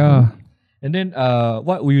 Yeah. And then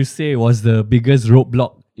what would you say was the biggest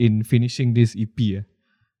roadblock in finishing this EP?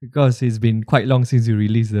 Because it's been quite long since you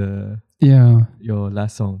released your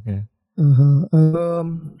last song. Yeah.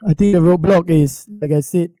 I think the roadblock is, like I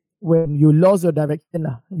said, when you lost your direction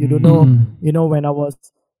lah. You don't know. When I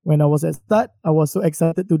was at start, I was so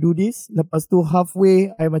excited to do this. Lepas tu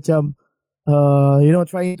halfway, I macam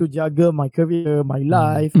trying to jaga my career, my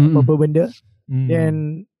life, apa benda.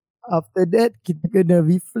 Then after that, kita kena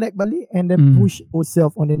reflect balik and then push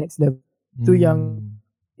ourselves on the next level. Tu yang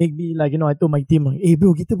make me I told my team, hey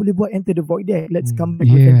bro, kita boleh buat Enter the Void Deck. Let's come back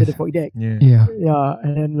with Enter the Void Deck. Yeah.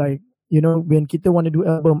 And then when kita want to do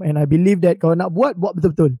album, and I believe that kalau nak buat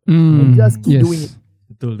betul-betul. And just keep doing it.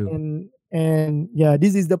 Betul tu. And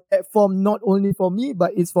this is the platform not only for me,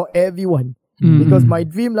 but it's for everyone. Because my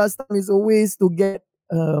dream last time is always to get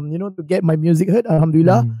to get my music heard.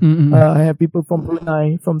 Alhamdulillah. I have people from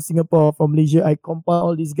Brunei, from Singapore, from Malaysia. I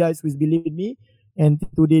compile all these guys who believe in me, and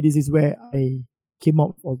today this is where I came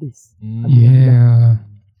up with all this.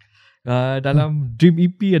 Dalam Dream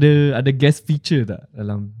EP ada guest feature tak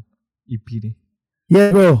dalam EP ni? Yeah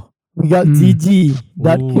bro, we got ZG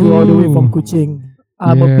that crew all the way from Kuching.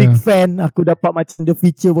 I'm a big fan. Aku dapat macam the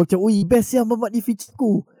feature macam, oi best yang Mamat di feature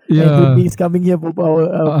ku. And Dream is coming here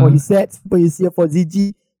for his sets, for his here for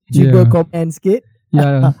ZG. Cuba comment sikit.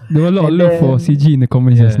 Yeah, there were a lot of love for CG in the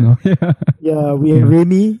comments just now. Yeah, we have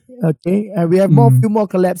Remy, okay, and we have few more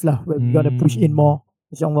collabs lah. We're gonna push in more,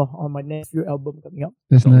 inshallah, on my next few album coming up.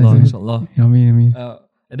 That's nice. Inshallah. Yummy.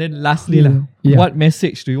 And then lastly what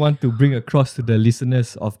message do you want to bring across to the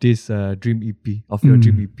listeners of this Dream EP, of your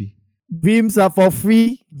Dream EP? Dreams are for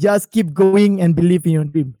free. Just keep going and believe in your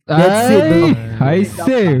dream. That's it, bro. I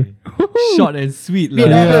say. Short and sweet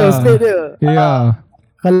lah. Straight there. Yeah.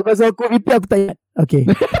 Kalau pasal aku repeat aku tak ingat. Okay.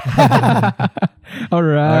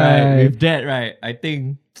 Alright. With that, right, I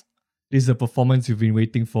think this is a performance you've been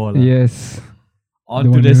waiting for. Yes. On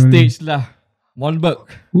to the stage lah. Monberg.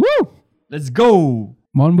 Woo! Let's go.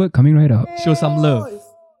 Monberg coming right up. Show some love.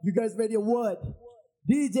 You guys ready? A word.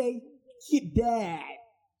 DJ, hit that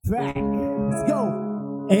track. Let's go.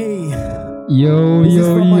 Hey. Yo.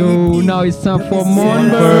 Now it's time for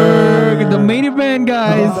Monberg, the main event,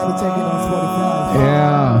 guys. Check it on Spotify.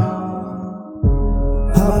 Yeah.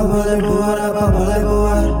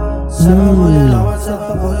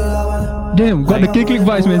 Damn, got the kick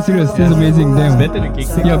vibes, man. Serious, this is amazing. Damn, better than kick.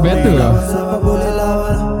 Yeah, better.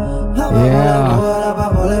 Yeah.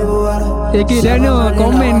 AK Daniel,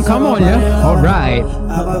 comment, come on, yeah. All right.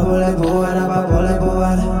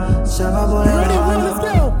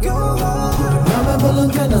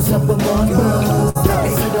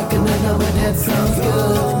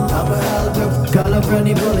 Kalau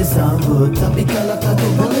berani boleh sambut, tapi kalau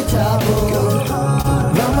takut boleh cabut.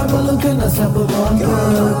 Ramai belum kena sambut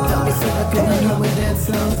Monberg, tapi sudah kena nama that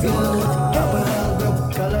sounds good. Apa hal bro?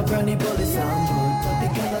 Kalau berani boleh sambut, tapi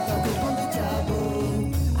kalau takut boleh cabut.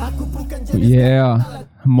 Aku bukan jadi. Yeah,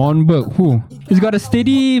 Monberg. It's got a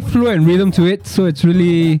steady flow and rhythm to it, so it's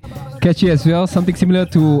really catchy as well. Something similar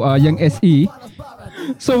to Young SE.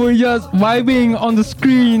 So we're just vibing on the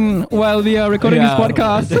screen while we are recording this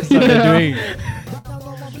podcast. That's what they're doing.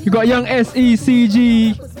 You got Young SE,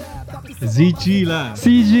 CG. ZG lah.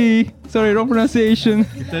 CG. Sorry, wrong pronunciation.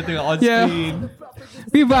 Kita tengok on screen.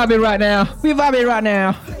 We vibing right now.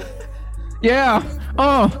 Yeah.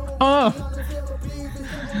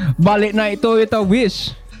 Balik naik Toyota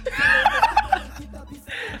Wish.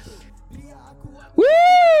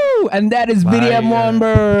 Woo! And that is BDM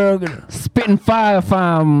Monberg. Spitting fire,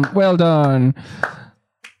 fam. Well done.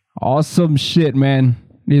 Awesome shit, man.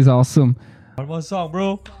 This is awesome. One more song,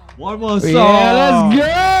 bro. One more song. Yeah, let's go.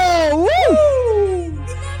 Woo!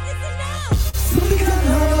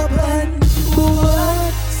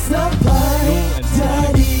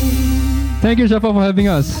 Thank you, Shafa, for having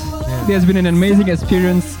us. It has been an amazing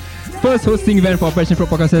experience. First hosting event for Passion Fruit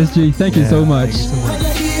Podcast SG. Thank you so much.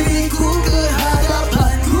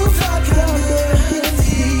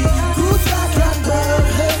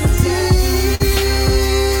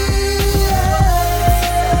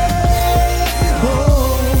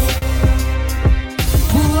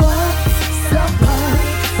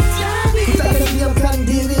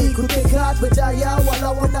 Berjaya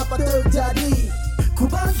walau dapat terjadi. Ku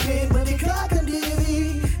bangkit mendekatkan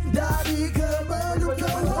diri dari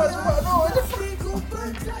kemelukan. Ku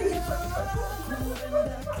percaya.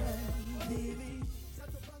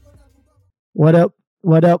 What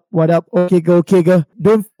up? Okay, go.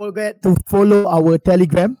 Don't forget to follow our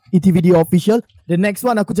Telegram, ETVD Official. The next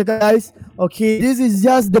one aku cakap, guys. Okay, this is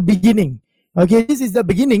just the beginning. This is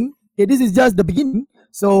just the beginning.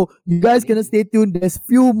 So you guys kena stay tuned. There's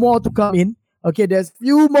few more to come in. Okay, there's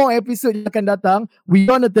few more episode yang akan datang. We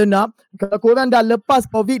gonna turn up. Kalau korang dah lepas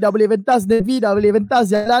COVID, dah boleh ventas Navy, dah boleh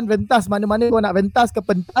ventas jalan, ventas mana-mana kau nak ventas ke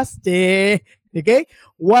pentas. Okay,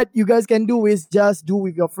 what you guys can do is just do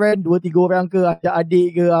with your friend, 2-3 orang ke, ada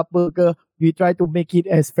adik ke, apa ke. We try to make it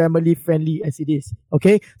as family friendly as it is.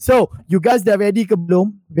 Okay, so you guys dah ready ke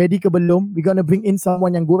belum? We're gonna bring in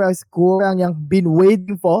someone yang korang yang been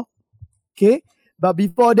waiting for. Okay, but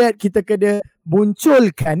before that, kita kena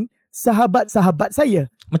munculkan sahabat-sahabat saya.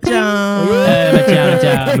 Macam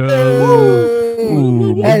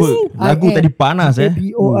lagu tadi panas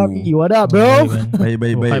B-O-R-E. What up, bro?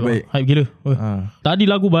 Baik. Hype gila. Tadi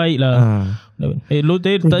lagu baik lah.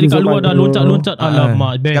 Tadi kat luar dah loncat-loncat.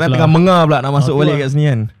 Alamak, best lah. Sekarang tengah mengar pula nak masuk balik kat sini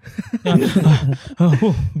kan.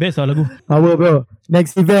 Best lah lagu. Power, bro.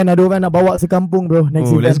 Next event ada orang nak bawa sekampung, bro. Next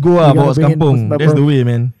event. Let's go lah, bawa sekampung. That's the way,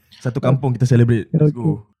 man. Satu kampung kita celebrate. Let's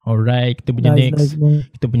go. Alright, kita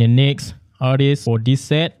punya next artist for this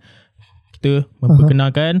set. kita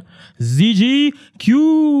memperkenalkan ZGQ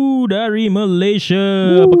dari Malaysia.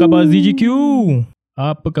 Apa khabar ZGQ?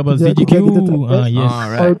 Apa khabar ZGQ? Yes.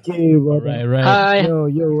 Okay, Right. Hi.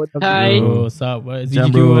 Yo, what up? Hi. Oh, sab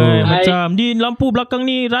ZGQ macam di lampu belakang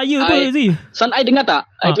ni raya ke Z? Sound I dengar tak?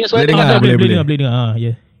 I punya suara boleh dengar. Boleh dengar.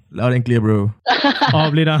 Ya. Loud and clear, bro.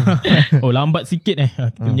 Boleh dah. Lambat sikit kita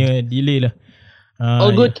punya delay lah.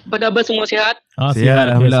 All good. Pada abang semua sihat? Sihat,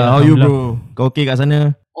 Alhamdulillah. How you, bro? Kau okay kat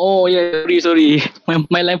sana? Oh yeah, sorry.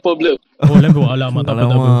 My line problem. Line problem. Alamak, tak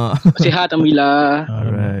apa. Sihat, Alhamdulillah.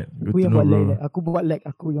 Alright. Aku yang buat lag.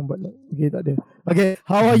 Aku yang buat lag. Okay, tak ada. Okay,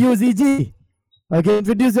 how are you ZG? Okay,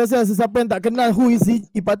 introduce yourself. Sesiapa yang tak kenal, who is ZG?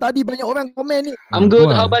 Tadi banyak orang komen ni. I'm good.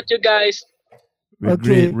 How about you guys?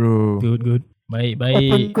 Great, bro. Good. Baik.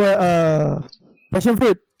 Passion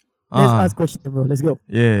fruit. Let's ask question, bro. Let's go.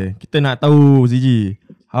 Yeah, kita nak tahu ZG.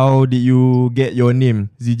 How did you get your name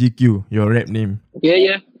ZGQ, your rap name?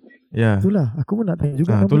 Yeah. Itulah, aku pun nak tanya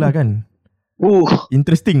juga. Itulah kan.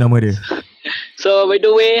 Interesting nama dia. So by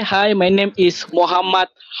the way, hi, my name is Muhammad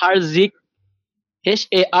Harzik,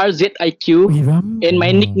 HARZIQ, and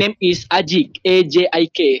my nickname is Ajik,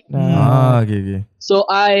 AJIK. Okay. So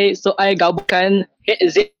I gabungkan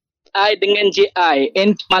ZI dengan JI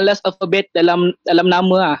and malas alfabet dalam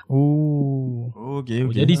nama lah. Okay.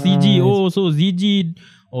 Jadi CG. So ZG.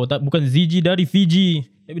 Bukan ZG dari Fiji,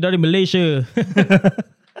 tapi dari Malaysia.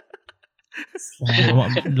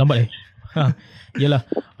 Lambat Yalah.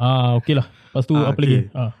 Okay lah. Lepas tu apa lagi?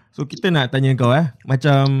 So kita nak tanya kau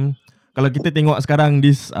macam kalau kita tengok sekarang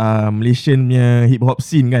this Malaysian punya hip hop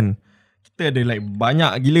scene kan, kita ada like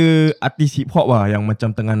banyak gila artis hip hop yang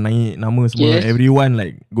macam tengah naik nama semua. Everyone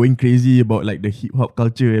like going crazy about like the hip hop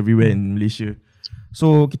culture everywhere in Malaysia.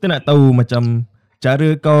 So kita nak tahu macam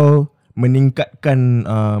cara kau meningkatkan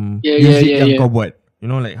music yang kau buat.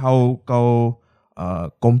 You know like how kau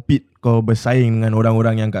compete, kau bersaing dengan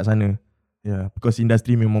orang-orang yang kat sana. Because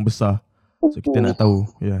industri memang besar. So kita nak tahu.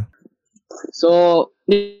 So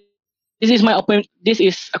this is my opinion. This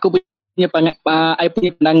is aku punya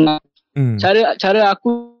pandangan. Cara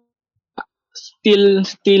aku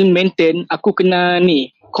still maintain, aku kena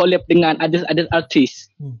collab dengan other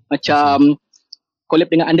artist. Macam collab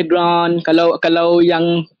dengan underground. Kalau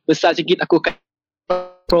yang besar sikit aku akan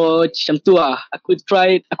approach macam tu lah. Aku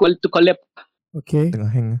want to collab. Okay. Tengah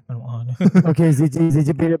hang. Okay,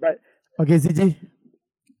 ZG play the back. Okay, ZG.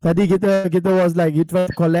 Tadi kita was like you try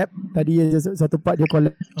to collab. Tadi satu part dia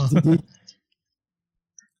collab ZG.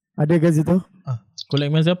 Ada ke situ? Collab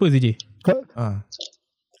dengan siapa ZG?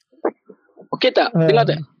 Okay tak? Dengar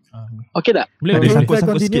tak? Okay tak? Boleh.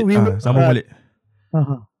 Sambung sikit. Sambung balik.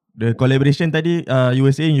 The collaboration tadi you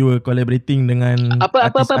were saying you were collaborating dengan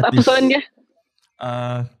apa soalan dia?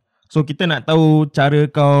 So kita nak tahu cara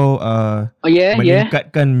kau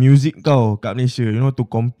meningkatkan music kau kat Malaysia, you know, to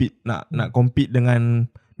compete, nak compete dengan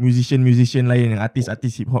musician lain, artis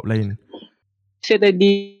hip hop lain. Saya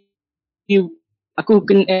tadi aku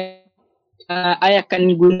kena I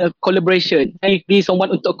akan guna collaboration. I need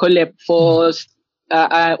someone untuk collab for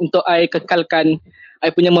untuk I kekalkan I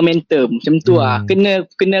punya momentum. Macam tu lah.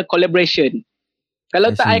 Kena collaboration.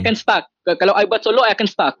 Kalau tak I akan stuck. Kalau I buat solo I akan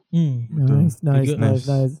stuck. Nice.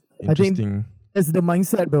 I think that's the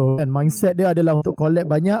mindset, bro. And mindset dia adalah untuk collab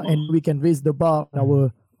banyak and we can raise the bar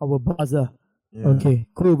on our bars lah. Okay,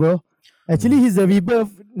 cool, bro. Actually, he's the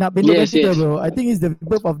rebirth. Nak pendek kita, bro. I think he's the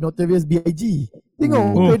rebirth of Notorious B.I.G.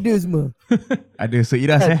 Tengok kerja semua. Ada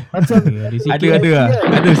seiras Macam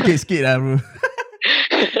ada sikit-sikit lah, bro.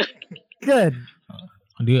 Kan?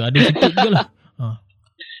 Ada sikit juga lah.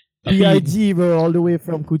 B.I.G, bro, all the way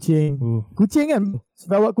from Kuching. Kuching kan?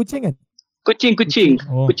 Sarawak Kuching kan? Kuching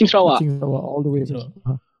Sarawak. Kuching Sarawak all the way.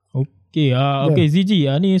 Okay, ZG,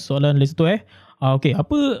 ni soalan lagi satu okay,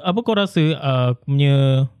 apa kau rasa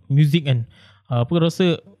punya music kan? Apa kau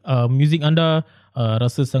rasa music anda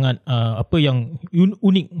rasa sangat apa yang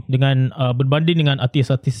unik dengan berbanding dengan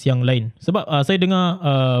artis-artis yang lain? Sebab saya dengar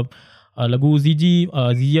lagu ZG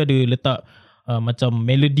ada letak macam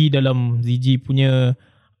melody dalam ZG punya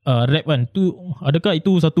rap kan. Adakah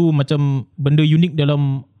itu satu macam benda unik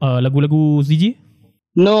dalam lagu-lagu ZG?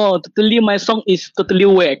 No, totally my song is totally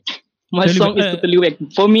whack. My song is totally whack.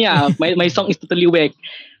 For me my song is totally whack.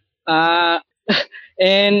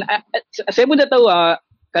 And saya pun dah tahu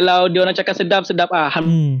kalau dia orang cakap sedap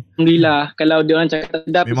alhamdulillah. Kalau dia orang cakap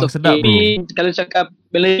sedap memang sedap, bro. Kalau cakap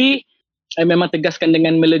melody, I memang tegaskan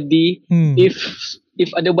dengan melody. If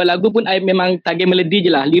ada buat lagu pun I memang target melody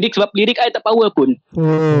je lah. Lirik sebab lirik I tak power pun.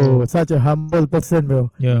 Such a humble person,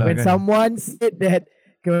 bro. When kan? someone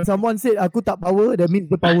said aku tak power, that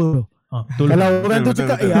means the power. Betul. Kalau orang tu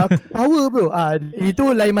cakap aku power bro, itu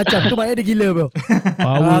lain macam. Tu maknanya dia gila bro.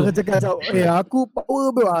 Power. Aku cakap aku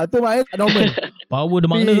power bro, tu maknanya tak normal. Power dia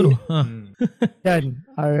makna tu. Kan,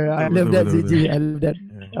 I love that ZG. I love that.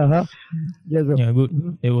 Yes bro. Yeah, good.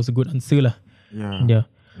 It was a good answer lah. Yeah.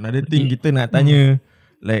 Another thing kita nak tanya,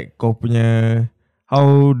 like kau punya,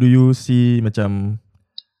 how do you see macam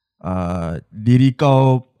diri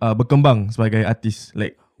kau berkembang sebagai artis?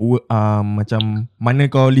 Like macam mana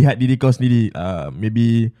kau lihat diri kau sendiri,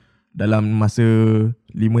 maybe dalam masa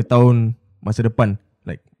 5 tahun masa depan,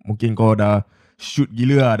 like mungkin kau dah shoot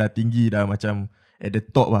gila lah, dah tinggi, dah macam at the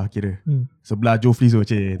top lah kira. Sebelah Joe Flizzo,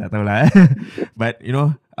 tak tahulah. But you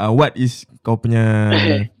know, what is kau punya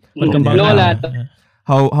perkembangan?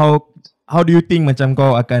 How do you think macam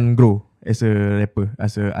kau akan grow as a rapper,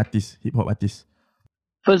 as a artist, hip hop artist?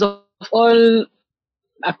 First of all,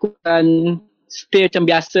 aku akan stay macam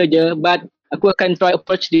biasa je, but aku akan try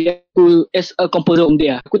approach dia aku as a composer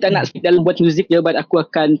dia. Aku tak nak dalam buat music je, but aku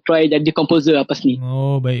akan try jadi composer apa ni.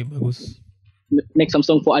 Oh, baik, bagus. Make some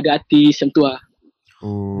song for other artists macam tu lah.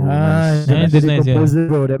 Jadi composer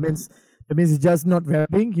bro. That means he's just not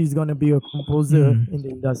rapping, he's gonna be a composer in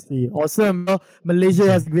the industry. Awesome bro. Malaysia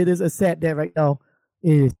has the greatest asset there right now.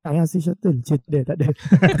 Sayang si shuttle, dia tak ada.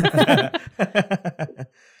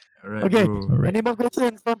 Alright, okay, bro. Any more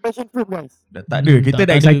questions from Passion Fruit guys? Dah tak ada. Kita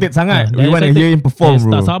dah excited sangat. We want to hear him perform,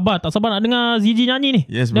 bro. Tak sabar nak dengar ZG nyanyi ni.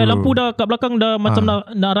 Yes, dah bro. lampu dah kat belakang dah macam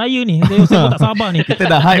nak raya ni. Saya pun tak sabar ni. Kita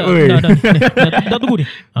dah hype weh. Dah tunggu ni.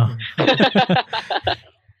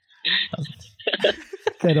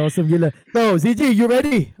 Okay, awesome gila. So ZG, you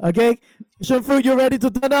ready? Okay, Passion Fruit, you ready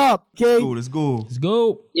to turn up? Okay, let's go. Let's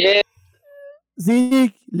go. Yeah.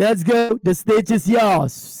 ZG, let's go. The stage is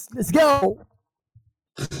yours. Let's go.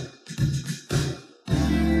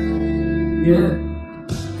 Yeah,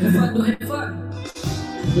 have fun to have fun.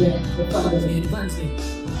 Yeah, have fun to have fun sih.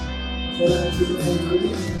 Orang sudah hari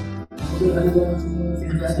ini, ada orang semua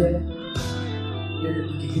yang ada.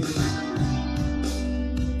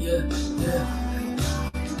 Yeah.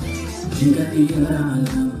 Jika tiada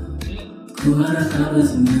malam, ku harap kau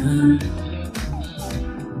bersenang.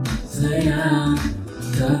 Sayang,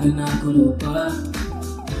 jangan aku lupa.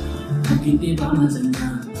 Mungkin tiba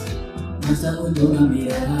masanya masa untuk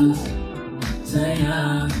ambil.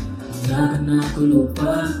 Sayang, jangan aku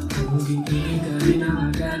lupa. Mungkin ini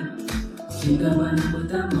kenangan cinta mana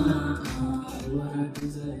pertama.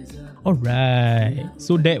 Alright,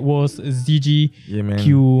 so that was ZG man. Q.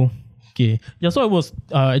 Okay, yeah, so it was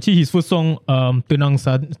actually his first song, Sayang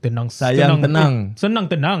Tenang.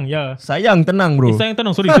 Senang Tenang, yeah. Sayang Tenang, bro. Sayang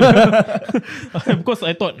Tenang, sorry. Because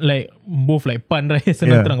I thought like both like pun, right?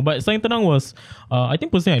 Senang Tenang, but Sayang Tenang was, I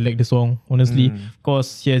think personally I like the song, honestly,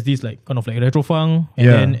 because he has this like kind of like retro funk,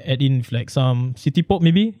 and then add in like some city pop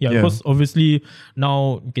maybe, because obviously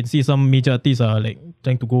now you can see some major artists are like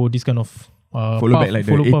trying to go this kind of follow back like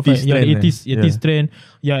the 80s trend, the 80s trend.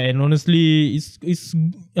 Yeah, and honestly, it's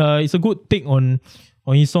a good take on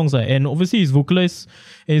his songs, and obviously his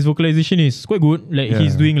vocalization is quite good. Like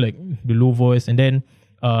he's doing like the low voice, and then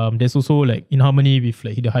there's also like in harmony with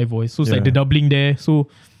like the high voice. So it's like the doubling there.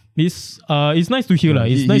 So it's nice to hear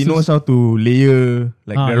lah. It's nice. He knows how to layer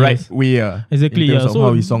like the right way. Exactly. In terms of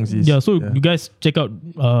how his songs is. Yeah. So you guys check out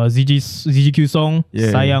ZGQ song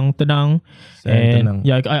Sayang Tenang. And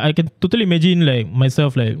I can totally imagine like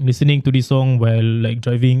myself like listening to this song while like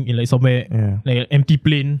driving in like somewhere like an empty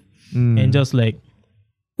plane and just like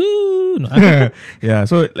yeah.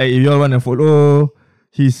 So like if you all want to follow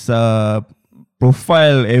his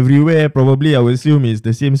profile everywhere, probably I would assume is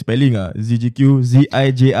the same spelling ZGQ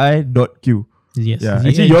ZIJI.Q. Yes. Yeah.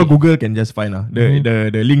 Actually, your Google can just find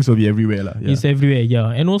the links will be everywhere lah. It's everywhere.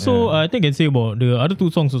 Yeah. And also, I think I can say about the other two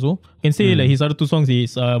songs also. I can say like his other two songs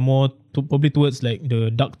is more probably towards like the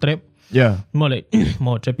dark trap. Yeah. More like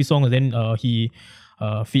more trappy songs. And then he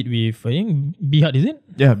feat with I think Bihad, is it?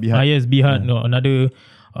 Yeah, Bihad. Yes, Bihad. No, another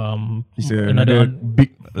it's another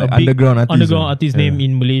big like underground artist name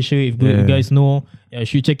in Malaysia. If you guys know, you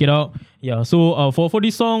should check it out. Yeah. So for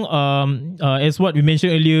this song, as what we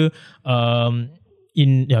mentioned earlier,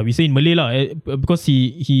 we say in Malay lah, because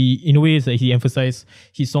he in a way he emphasized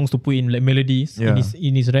his songs to put in like melodies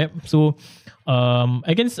in his rap. So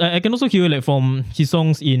I can also hear like from his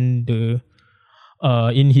songs in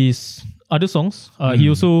his other songs. He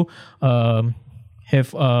also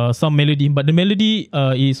have some melody, but the melody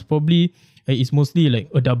is probably is mostly like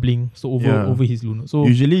a doubling, so over his lunar. So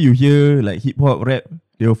usually you hear like hip hop rap,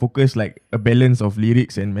 they will focus like a balance of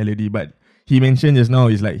lyrics and melody, but he mentioned just now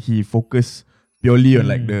is like he focus purely on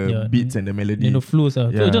like the beats and the melody and the flows.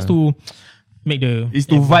 So just to make the It's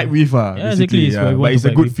to vibe with Yeah, exactly. basically, So we want but to it's a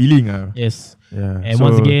vibe good with. feeling Yes. Yeah. And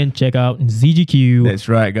once again, check out ZGQ. That's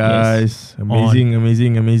right, guys. Amazing,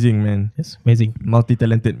 man. Yes, amazing.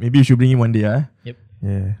 Multi-talented. Maybe you should bring him one day, Yep.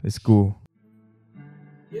 Yeah, let's go.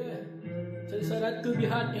 Satu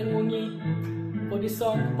bihat and wangi for this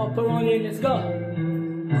song Pepperoni, let's go.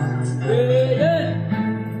 Yeah.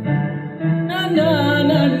 Na na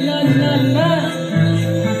na na na na.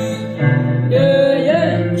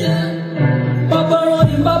 Yeah.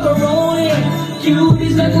 Pepperoni, cute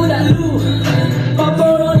is lagu dalu.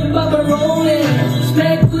 Pepperoni,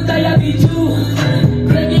 snack ku tayar biju.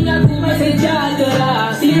 Ranking aku masih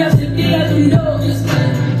jaga, siap sedia tunduk.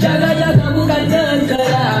 Jaga bukan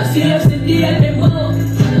tentera, siap sedia tempo.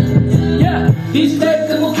 Yeah, this track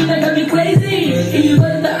kemungkinan kami crazy,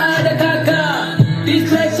 even tak ada kakak. This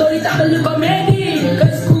track sorry tak perlu komedi,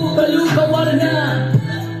 cause ku perlu kau warna.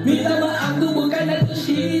 Minta maaf tu bukan aku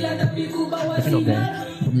Sheila, tapi ku bawa sinar.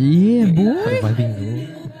 Yeah, boy. Vibing though.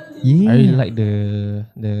 Yeah. I really like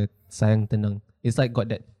the Sayang Tenang. It's like got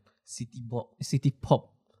that city pop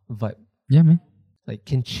vibe. Yeah, man. Like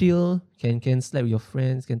can chill, can slap with your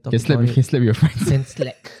friends, can talk Can slap about with your friends. Can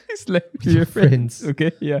slack. Slap with your friends.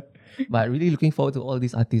 Okay, yeah. But really looking forward to all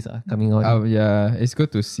these artists coming out. Yeah, it's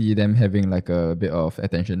good to see them having like a bit of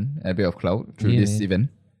attention, a bit of clout through this event.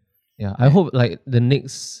 Yeah, I hope like the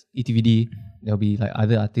next ETVD there'll be like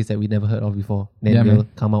other artists that we never heard of before. Then Yeah, they'll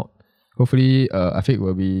man. come out. Hopefully, Afiq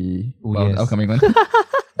will be Yes. upcoming one.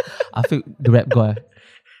 Afiq the rap god.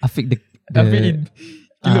 Afiq the Afiq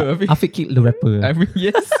killer, Afiq. Afiq killed the rapper. I mean,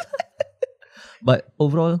 yes. But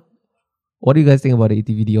overall, what do you guys think about the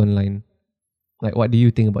ETVD online? Like, what do you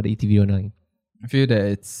think about the ETVD online? I feel that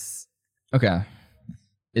it's okay.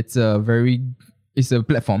 It's a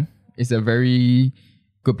platform. It's a very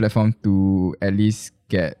good platform to at least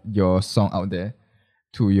get your song out there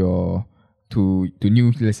to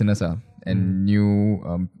new listeners and new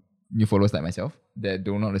followers like myself that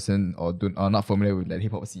do not listen or are not familiar with like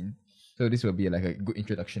hip hop scene. So this will be like a good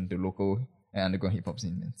introduction to local and underground hip hop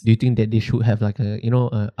scene. Man. Do you think that they should have like a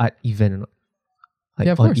art event or not? Like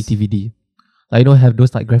Yeah, of on course. ETVD? Like have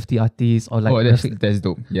those like graffiti artists or like that's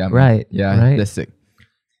dope. Yeah, man. Right. Yeah, right. that's sick.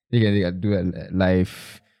 They can do a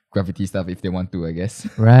live graffiti stuff if they want to, I guess.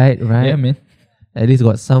 Right. Yeah, man. At least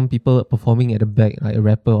got some people performing at the back, like a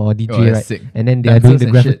rapper or DJ, Oh, that's right? sick. And then they are doing Dancers the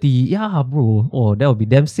and shit. graffiti. Yeah, bro. Oh, that would be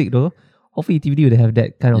damn sick though. Hopefully ETVD would have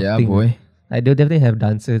that kind of Yeah, thing. boy. Like they'll definitely have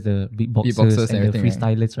dancers, the beatboxers, Beatboxers and and the everything,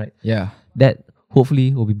 right? freestylers, right? Yeah. That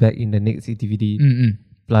hopefully will be back in the next ETVD. Mm-mm.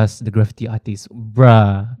 Plus the graffiti artists.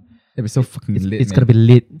 Bruh. It'll be so fucking lit, It's man. gonna be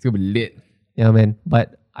lit. It's gonna be lit. Yeah, man.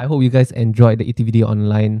 But I hope you guys enjoyed the ETVD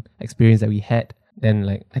online experience that we had. Then,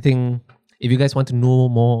 like, I think if you guys want to know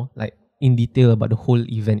more, like, in detail about the whole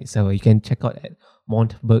event itself, you can check out at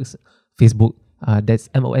Montberg's Facebook. That's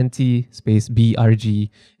MONT space BRG.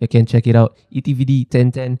 You can check it out. ETVD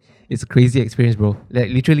 1010. It's a crazy experience, bro.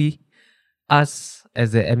 Like, literally, us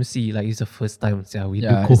as the MC, like, it's the first time we do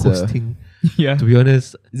Yeah, it's a- co-hosting. Yeah. To be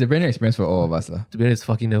honest, It's a brand new experience for all of us. to be honest,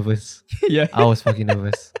 fucking nervous. Yeah. I was fucking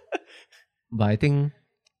nervous. But I think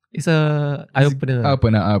it's a eye-opener.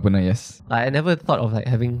 Eye-opener, yes. Like, I never thought of like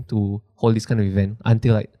having to hold this kind of event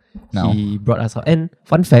until like Now. he brought us out. And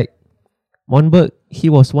fun fact, Monberg, he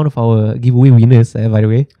was one of our giveaway winners, by the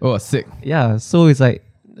way. Oh, sick. Yeah, so it's like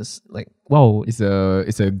wow. It's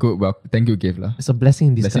a good thank you gift lah. It's a blessing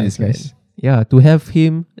in Blessing in disguise, man. disguise. Yeah, to have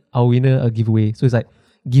him, our winner, a giveaway. So it's like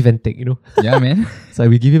give and take, Yeah, man. So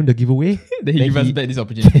we give him the giveaway. Then he give us back this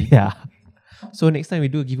opportunity. Yeah. So next time we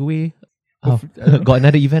do a giveaway, got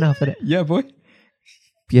another event after that. Yeah, boy.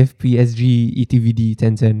 PFPSG, ETVD,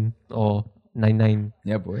 Tencent, or 99.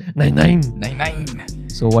 Yeah, boy. 99.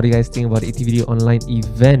 So what do you guys think about the ETVD online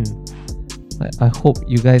event? I hope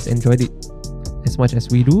you guys enjoyed it as much as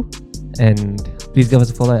we do. And please give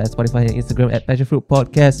us a follow at Spotify and Instagram at Passion Fruit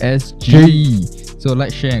Podcast SG. So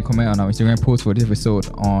like, share, and comment on our Instagram post for this episode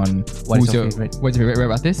on What's your favorite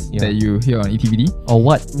rap artist that you hear on ETVD. Or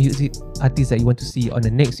what music artist that you want to see on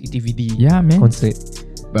the next ETVD concert.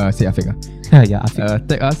 Say Afiq. Yeah, Afiq.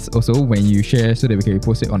 Tag us also when you share so that we can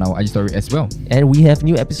repost it on our IG story as well. And we have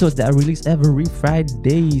new episodes that are released every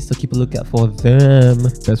Friday, so keep a lookout for them.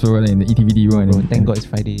 That's for in the ETVD one. Thank God it's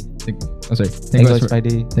Friday. Thank God it's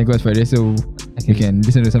Friday. Thank God it's Friday, so you can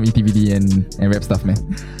listen to some ETVD and rap stuff, man.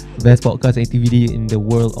 Best podcast and ETVD in the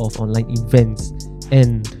world of online events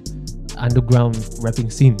and underground rapping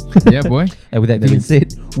scene. Yeah, boy. And with that That being means-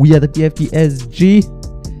 said, we are the PFPSG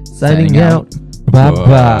signing out. Bye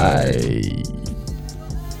bye.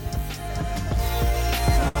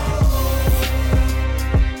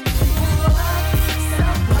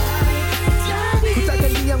 Ku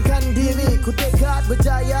takkan diamkan diri, ku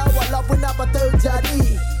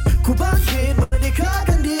Ku bangkit